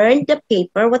to burn the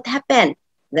paper, what happened?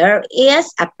 There is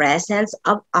a presence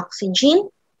of oxygen.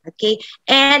 Okay,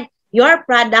 and your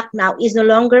product now is no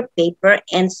longer paper.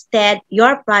 Instead,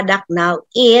 your product now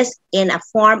is in a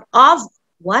form of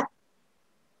what?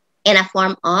 In a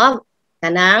form of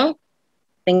kanang,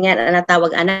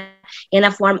 in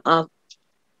a form of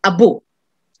abu.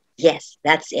 Yes,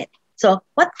 that's it. So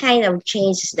what kind of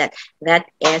change is that? That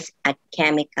is a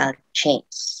chemical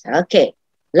change. Okay.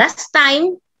 Last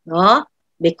time, no,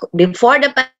 before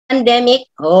the pandemic,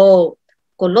 oh,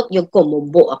 kulot yung ko,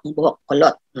 mubo akong buhok,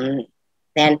 kulot.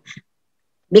 Then,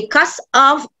 because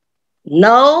of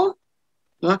no,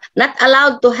 not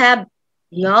allowed to have,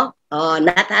 not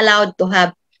allowed to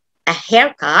have a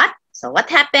haircut. So what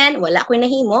happened? Wala ko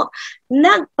nahimo.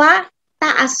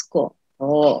 Nagpataas ko.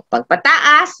 Oh,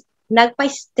 pagpataas,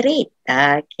 nagpa-straight.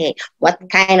 Okay. What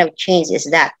kind of change is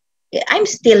that? I'm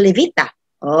still Levitah.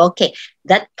 Okay.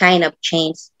 That kind of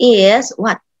change is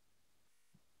what?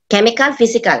 Chemical,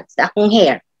 physical. Sa akong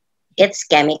hair. It's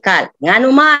chemical. Nga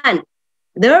naman,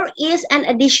 there is an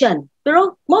addition.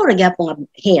 Pero more gyapon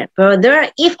hair. Pero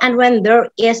if and when there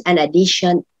is an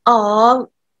addition of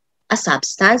a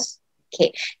substance,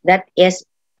 okay, that is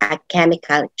a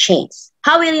chemical change.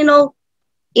 How will you know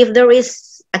if there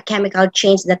is a chemical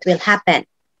change that will happen?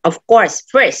 Of course,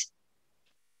 first,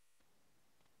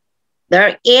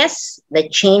 there is the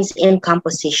change in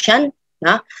composition.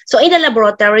 So in the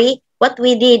laboratory, what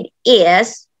we did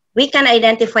is we can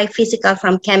identify physical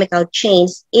from chemical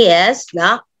change is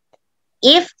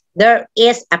if there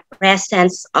is a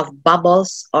presence of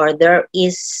bubbles or there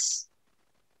is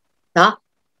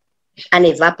an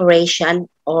evaporation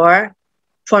or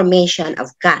formation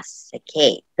of gas.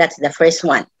 Okay, that's the first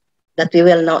one that we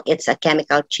will know it's a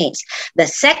chemical change. The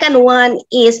second one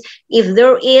is if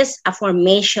there is a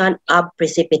formation of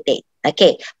precipitate.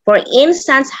 Okay, for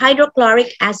instance,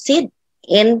 hydrochloric acid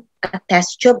in a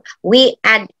test tube, we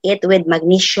add it with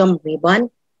magnesium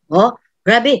ribbon. Oh,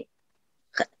 grabe.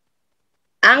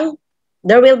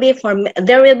 There will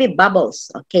be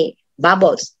bubbles. Okay,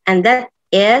 bubbles, and that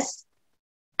is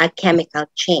a chemical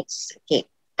change. Okay.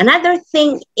 Another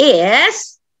thing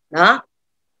is,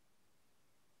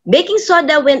 baking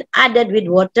soda when added with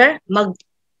water,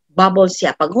 mag-bubble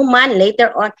siya. Pag human,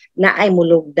 later on, na ay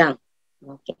mulugdang.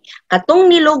 Okay. Katong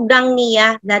nilugdang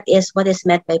niya, that is what is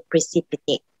meant by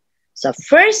precipitate. So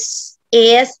first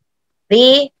is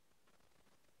the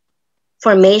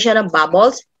formation of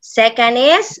bubbles. Second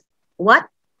is what?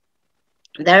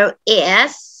 There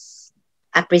is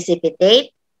a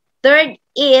precipitate. Third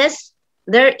is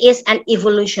there is an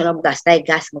evolution of gas. Dahil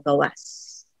gas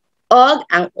magawas. Og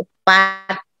ang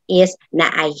upat is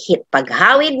naay-heat.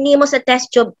 Paghawid nimo sa test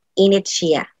tube, init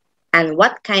siya. And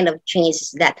what kind of change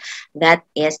is that? That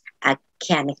is a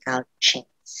chemical change.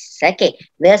 Okay,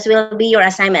 this will be your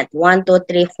assignment. 1, 2,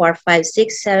 3, 4, 5,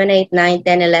 6, 7, 8, 9,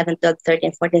 10, 11, 12,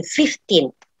 13, 14,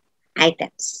 15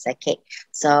 items. Okay,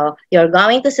 so you're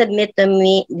going to submit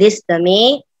this to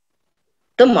me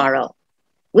tomorrow.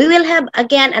 We will have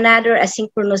again another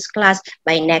asynchronous class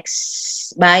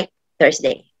by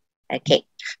Thursday. Okay,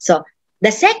 so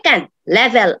the second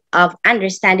level of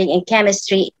understanding in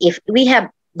chemistry, if we have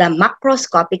the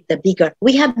macroscopic, the bigger,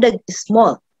 we have the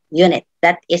small unit,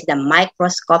 that is the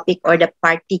microscopic or the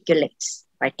particulates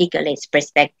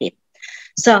perspective.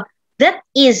 So that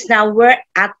is now where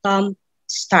atom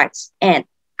starts. And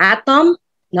atom,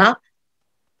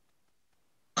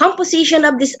 composition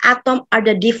of this atom are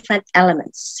the different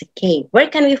elements. Okay, where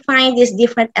can we find these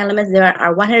different elements? There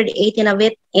are 118 of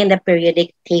it in the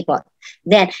periodic table.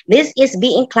 Then this is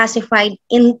being classified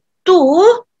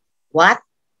into what?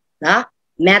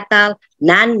 Metal,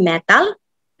 non-metal.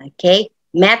 Okay,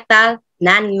 metal,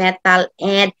 non-metal,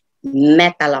 and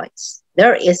metalloids.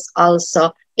 There is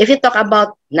also, if you talk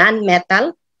about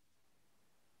non-metal,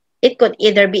 it could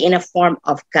either be in a form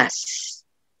of gas.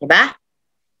 Diba?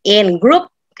 In group,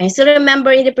 can you still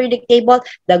remember in the periodic table,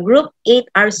 the group 8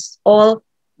 are all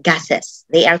gases.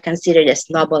 They are considered as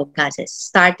noble gases.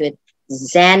 Start with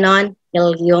xenon,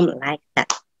 helium, like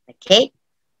that. Okay?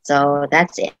 So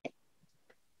that's it.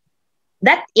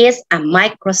 That is a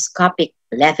microscopic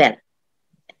level.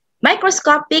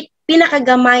 Microscopic,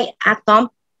 pinakagamay atom,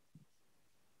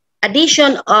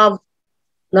 addition of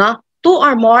 2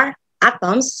 or more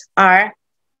atoms are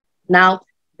now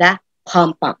the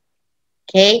compound.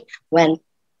 Okay? When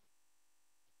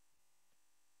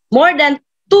more than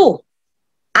 2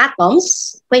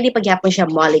 atoms, pwede pagyapon siya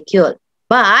molecule.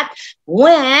 But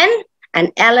when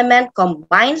an element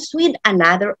combines with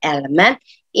another element,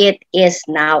 it is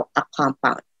now a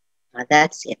compound. Now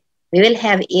that's it. We will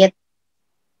have it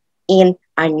in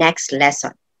our next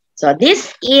lesson. So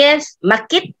this is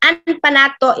makit-an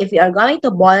panato. If you are going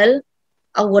to boil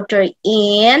a water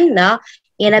in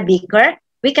a beaker,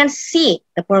 we can see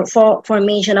the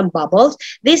formation of bubbles.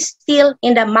 This still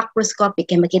in the macroscopic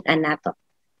makit-an nato.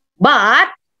 But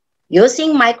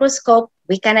using microscope,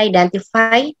 we can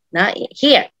identify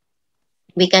here.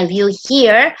 We can view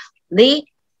here the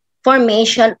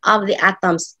formation of the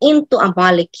atoms into a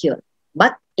molecule,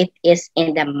 but it is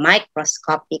in the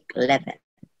microscopic level.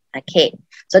 Okay,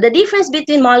 so the difference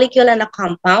between molecule and a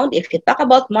compound, if you talk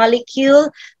about molecule,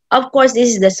 of course, this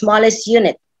is the smallest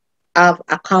unit of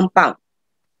a compound.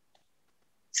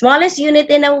 Smallest unit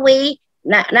in a way,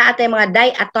 na atay mga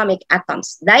diatomic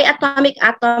atoms. Diatomic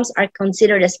atoms are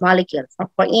considered as molecules.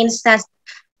 For instance,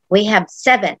 we have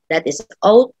 7, that is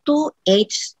O2,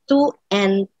 H2,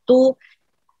 N2,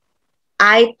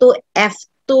 I2,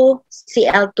 F2,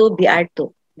 Cl2,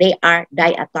 Br2. They are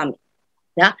diatomic.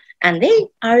 Yeah? And they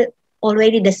are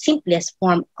already the simplest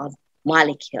form of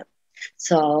molecule.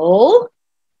 So,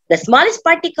 the smallest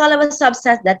particle of a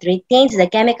substance that retains the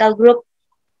chemical group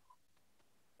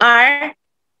are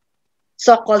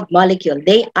so-called molecule.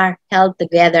 They are held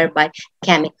together by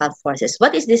chemical forces.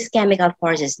 What is this chemical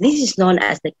forces? This is known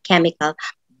as the chemical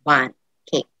bond.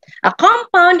 Okay. A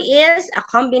compound is a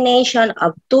combination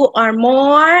of 2 or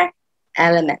more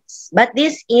elements, but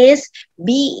this is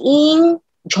being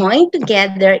joined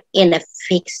together in a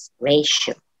fixed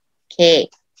ratio. Okay.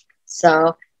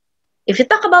 So, if you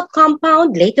talk about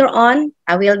compound, later on,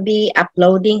 I will be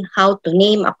uploading how to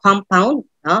name a compound.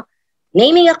 No?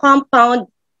 Naming a compound,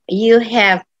 you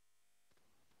have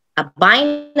a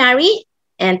binary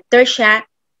and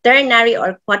ternary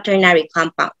or quaternary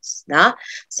compounds. No?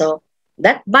 So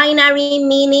that binary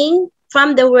meaning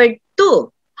from the word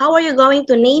two. How are you going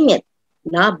to name it?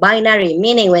 No? Binary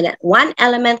meaning when one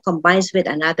element combines with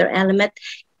another element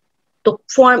to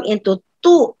form into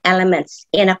 2 elements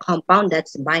in a compound,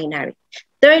 that's binary.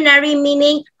 Ternary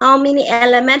meaning how many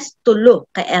elements? Tulo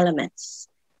ka elements.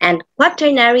 And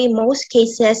quaternary, most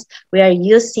cases, we are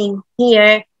using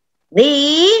here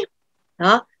the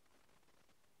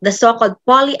so-called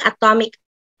polyatomic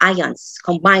ions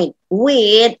combined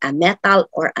with a metal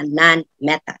or a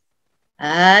non-metal.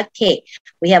 Okay,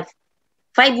 we have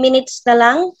 5 minutes na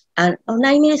lang.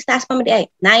 9 minutes, taas pa mo di ay.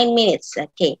 9 minutes.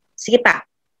 Okay, sige pa.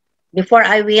 Before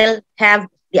I will have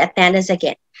the attendance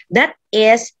again. That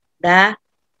is the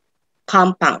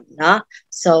compound. No?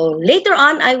 So later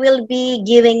on, I will be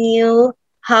giving you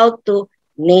how to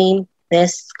name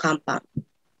this compound.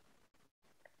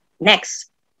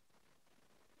 Next.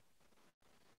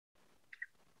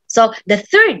 So the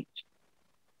third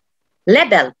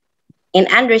level in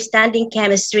understanding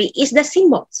chemistry is the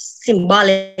symbols,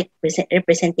 symbolic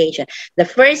representation. The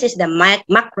first is the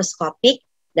macroscopic.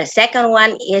 The second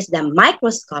one is the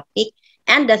microscopic.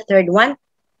 And the third one,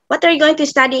 what are you going to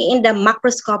study in the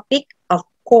macroscopic? Of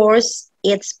course,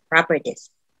 its properties,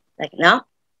 like now,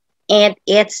 and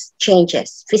its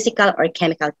changes, physical or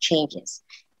chemical changes.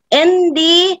 In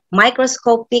the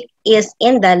microscopic is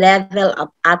in the level of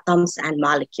atoms and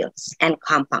molecules and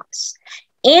compounds.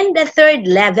 In the third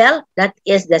level, that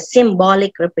is the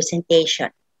symbolic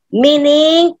representation,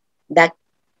 meaning the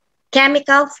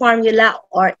chemical formula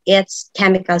or its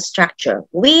chemical structure.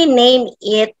 We name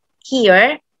it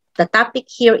here. The topic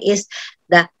here is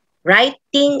the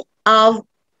writing of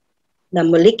the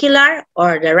molecular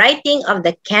or the writing of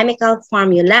the chemical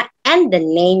formula and the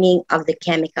naming of the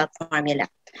chemical formula.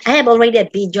 I have already a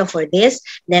video for this.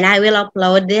 Then I will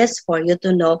upload this for you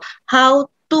to know how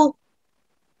to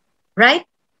write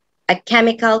a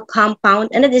chemical compound.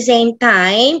 And at the same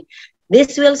time,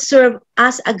 this will serve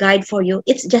as a guide for you.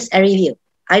 It's just a review.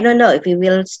 I don't know if we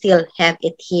will still have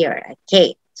it here.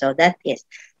 Okay, so that's it.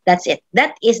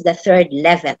 That is the third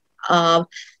level of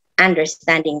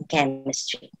understanding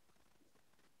chemistry.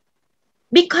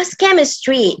 Because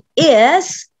chemistry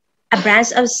is a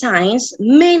branch of science,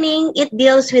 meaning it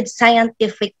deals with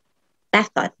scientific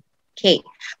method. Okay,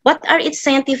 what are its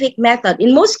scientific method?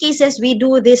 In most cases, we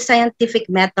do this scientific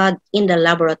method in the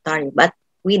laboratory, but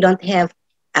we don't have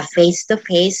a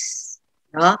face-to-face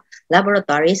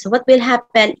laboratory. So what will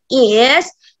happen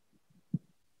is,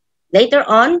 later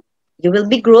on, you will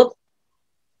be grouped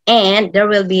and there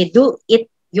will be do it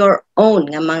your own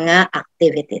nga mga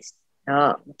activities.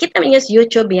 So, kita ninyo sa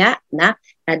YouTube ya, na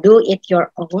do it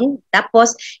your own.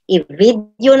 Tapos,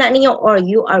 i-video na ninyo or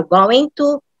you are going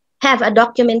to have a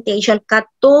documentation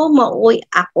kato mauy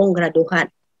akong graduhan.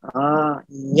 Oh,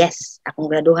 yes, akong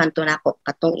graduhan to nako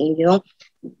katong inyong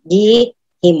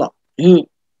gihimo. In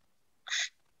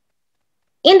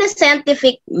the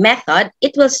scientific method,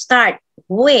 it will start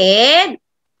with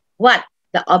what?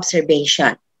 The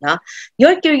observation. No?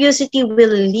 Your curiosity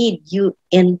will lead you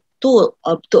to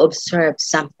observe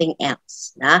something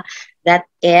else. No? That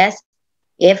is,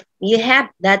 if you have,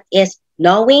 that is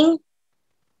knowing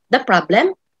the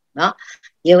problem. No?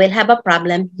 You will have a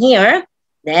problem here.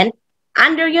 Then,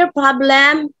 under your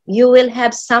problem, you will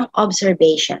have some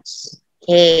observations.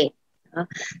 Okay.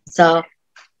 So,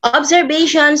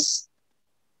 observations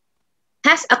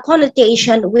has a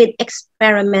connotation with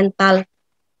experimental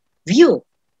view.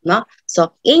 No?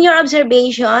 So in your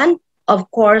observation,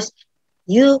 of course,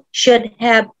 you should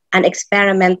have an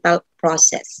experimental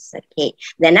process. Okay.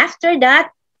 Then after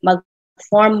that,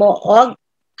 mag-form mo og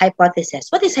hypothesis.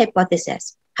 What is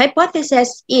hypothesis?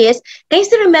 Hypothesis is, can you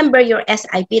still remember your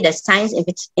SIP, the Science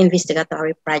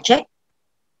Investigatory Project?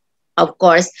 Of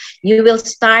course, you will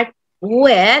start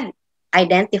with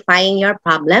identifying your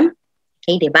problem.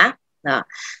 Okay, diba?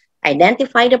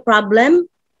 Identify the problem.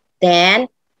 Then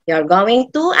you're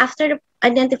going to, after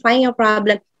identifying your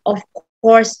problem, of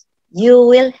course, you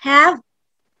will have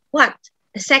what?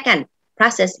 The second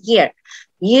process here.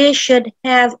 You should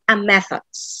have a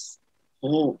methods.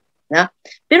 No?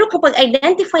 Pero kapag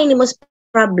identify ni mo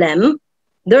problem,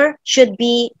 there should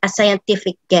be a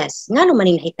scientific guess. Nga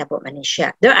naman yung hitabo man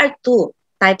siya. There are two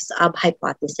types of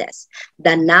hypothesis.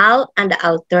 The null and the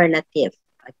alternative.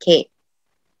 Okay.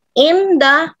 In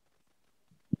the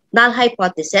null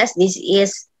hypothesis, this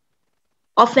is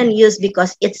often used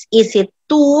because it's easy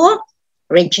to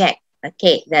reject.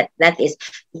 Okay, that is,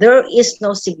 there is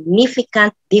no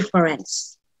significant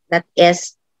difference. That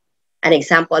is an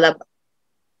example of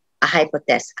a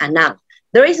hypothesis, a null.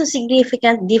 There is a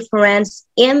significant difference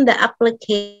in the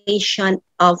application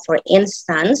of, for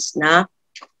instance, in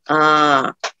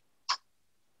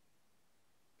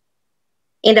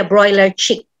the broiler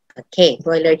chick. Okay,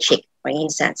 broiler chick, for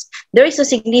instance. There is a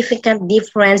significant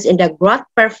difference in the growth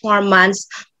performance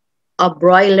of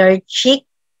broiler chick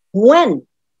when,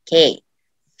 okay,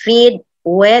 feed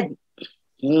with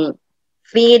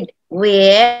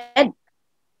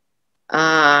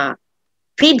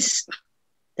feeds.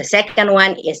 The second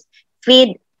one is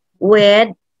feed with,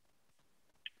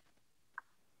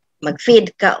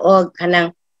 mag-feed ka o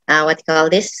kanang, what you call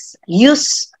this,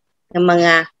 use ng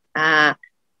mga,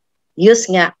 use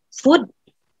nga food.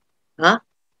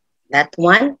 That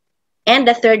one. And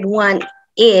the third one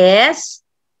is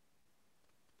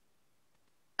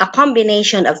a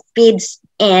combination of feeds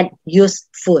and used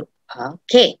food.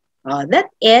 Okay. That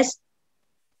is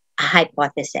a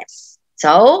hypothesis.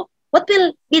 So, what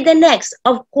will be the next?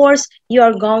 Of course, you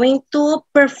are going to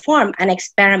perform an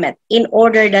experiment in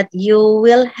order that you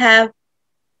will have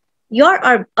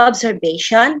your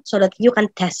observation so that you can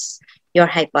test your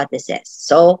hypothesis.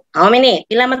 So, how many?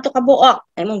 Pila man to kabuok?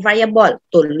 Ay mong variable?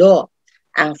 Tulo.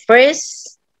 Ang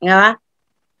first, the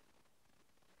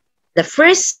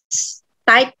first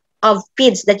type of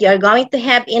feeds that you are going to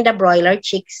have in the broiler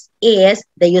chicks is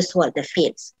the usual, the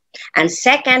feeds. And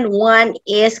second one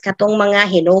is katong mga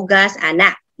hinugas,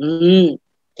 anak.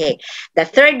 Okay. The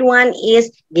third one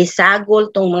is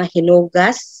gisagol tong mga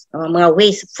hinugas, mga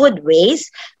waste, food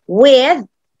waste with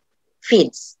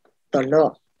feeds.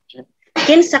 Tulo.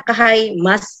 Kinsa kahay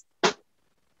mas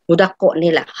mudako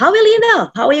nila. How will you know?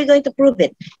 How are you going to prove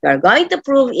it? You are going to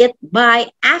prove it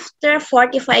by after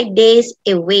 45 days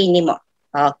away nimo.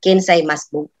 Kinsay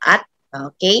mas bugat.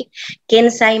 Okay?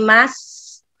 Kinsay mas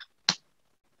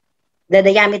the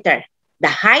diameter,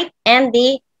 the height, and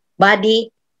the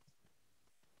body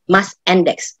mass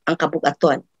index ang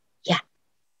kabugaton. Yeah.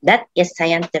 That is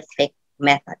scientific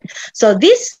method. So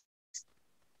these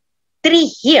three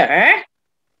here,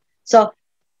 so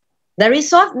the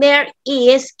result there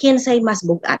is kinsay mas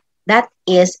bugat. That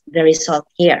is the result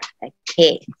here.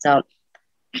 Okay. So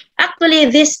actually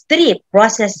these three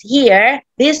process here,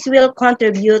 this will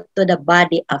contribute to the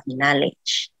body of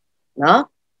knowledge. No?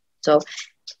 So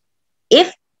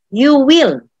if you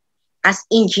will, as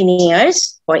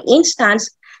engineers, for instance,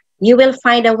 you will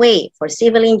find a way for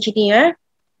civil engineer,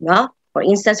 no? For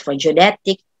instance, for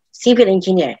geodetic, civil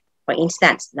engineer, for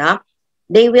instance, no?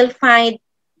 They will find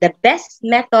the best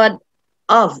method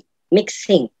of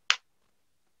mixing.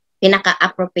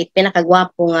 Pinaka-appropriate,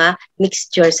 pinaka-gwapo nga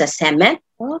mixture sa cement.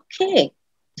 Okay.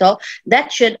 So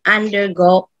that should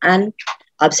undergo an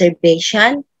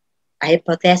observation, a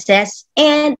hypothesis,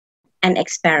 and an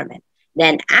experiment.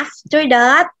 Then after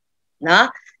that, no,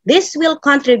 this will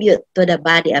contribute to the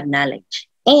body of knowledge.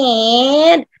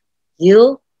 And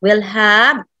you will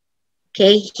have,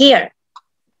 okay, here,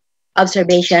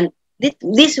 observation.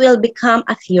 This will become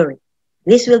a theory.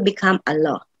 This will become a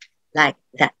law, like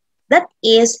that. That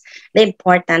is the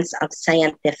importance of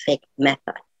scientific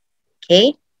method.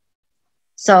 Okay?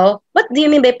 So, what do you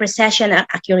mean by precision and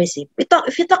accuracy?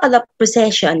 If you talk about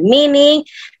precision, meaning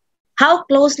how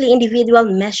closely individual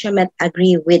measurement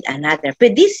agree with another.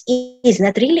 But this is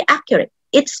not really accurate.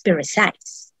 It's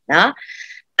precise. No?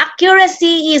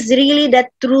 Accuracy is really the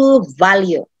true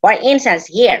value. For instance,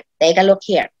 here, take a look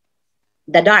here.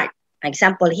 The dart,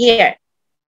 example here,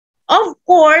 Of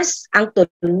course, ang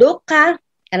tulo ka,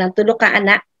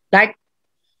 anak, dart.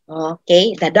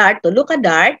 Okay, the dart, tulo ka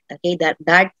dart, okay, the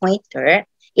dart pointer,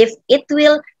 if it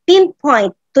will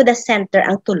pinpoint to the center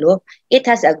ang tulo, it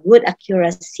has a good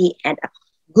accuracy and a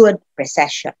good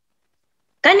precision.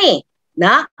 Kani,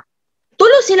 na,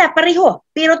 tulo sila pareho,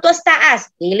 pero to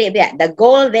taas, dili ba? The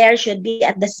goal there should be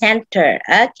at the center.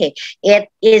 Okay,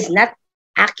 it is not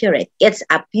accurate. It's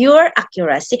a pure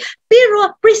accuracy,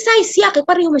 pero precise siya, kaya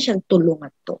pareho mo siyang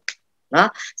tulungan to. No?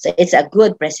 So it's a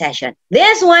good precision.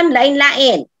 This one,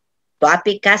 lain-lain. To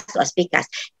apicas, to aspicas.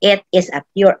 It is a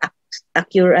pure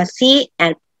accuracy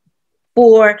and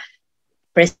poor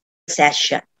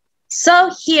precision.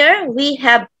 So here we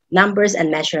have numbers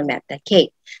and measurement. Okay.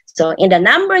 So in the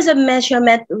numbers of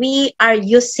measurement, we are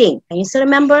using, can you still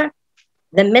remember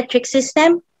the metric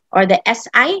system or the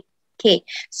SI? Okay.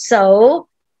 So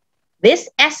this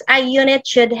SI unit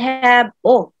should have,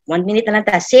 1 minute na lang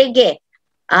ta. Sige.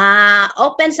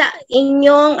 Open sa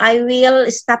inyong, I will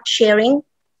stop sharing.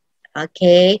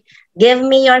 Okay. Give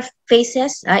me your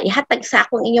faces. Ihatag sa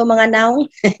akong inyong mga naong.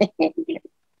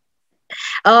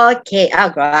 Okay.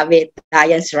 Grabe.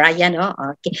 Ayan si Ryan.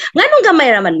 Okay. Nganong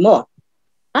gamay raman mo?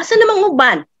 Asa namang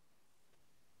uban?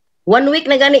 1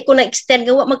 week na gani ko na-extend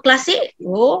gawa magklase.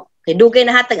 Kay dugay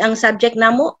na hatag ang subject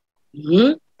na mo.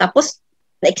 Tapos,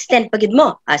 na-extend pagid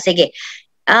mo. Sige.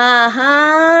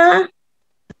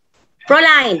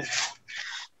 Proline.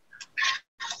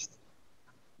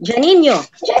 Janinyo.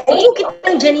 Kung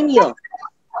kitang Janinyo.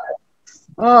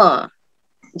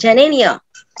 Janinyo.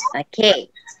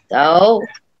 Okay. So,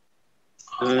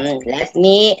 let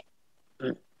me...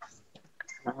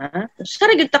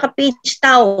 Sara gyud ta ka page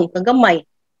taon, kagamay.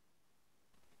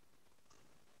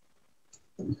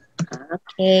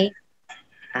 Okay.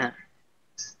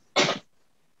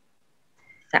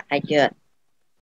 Sa ayun.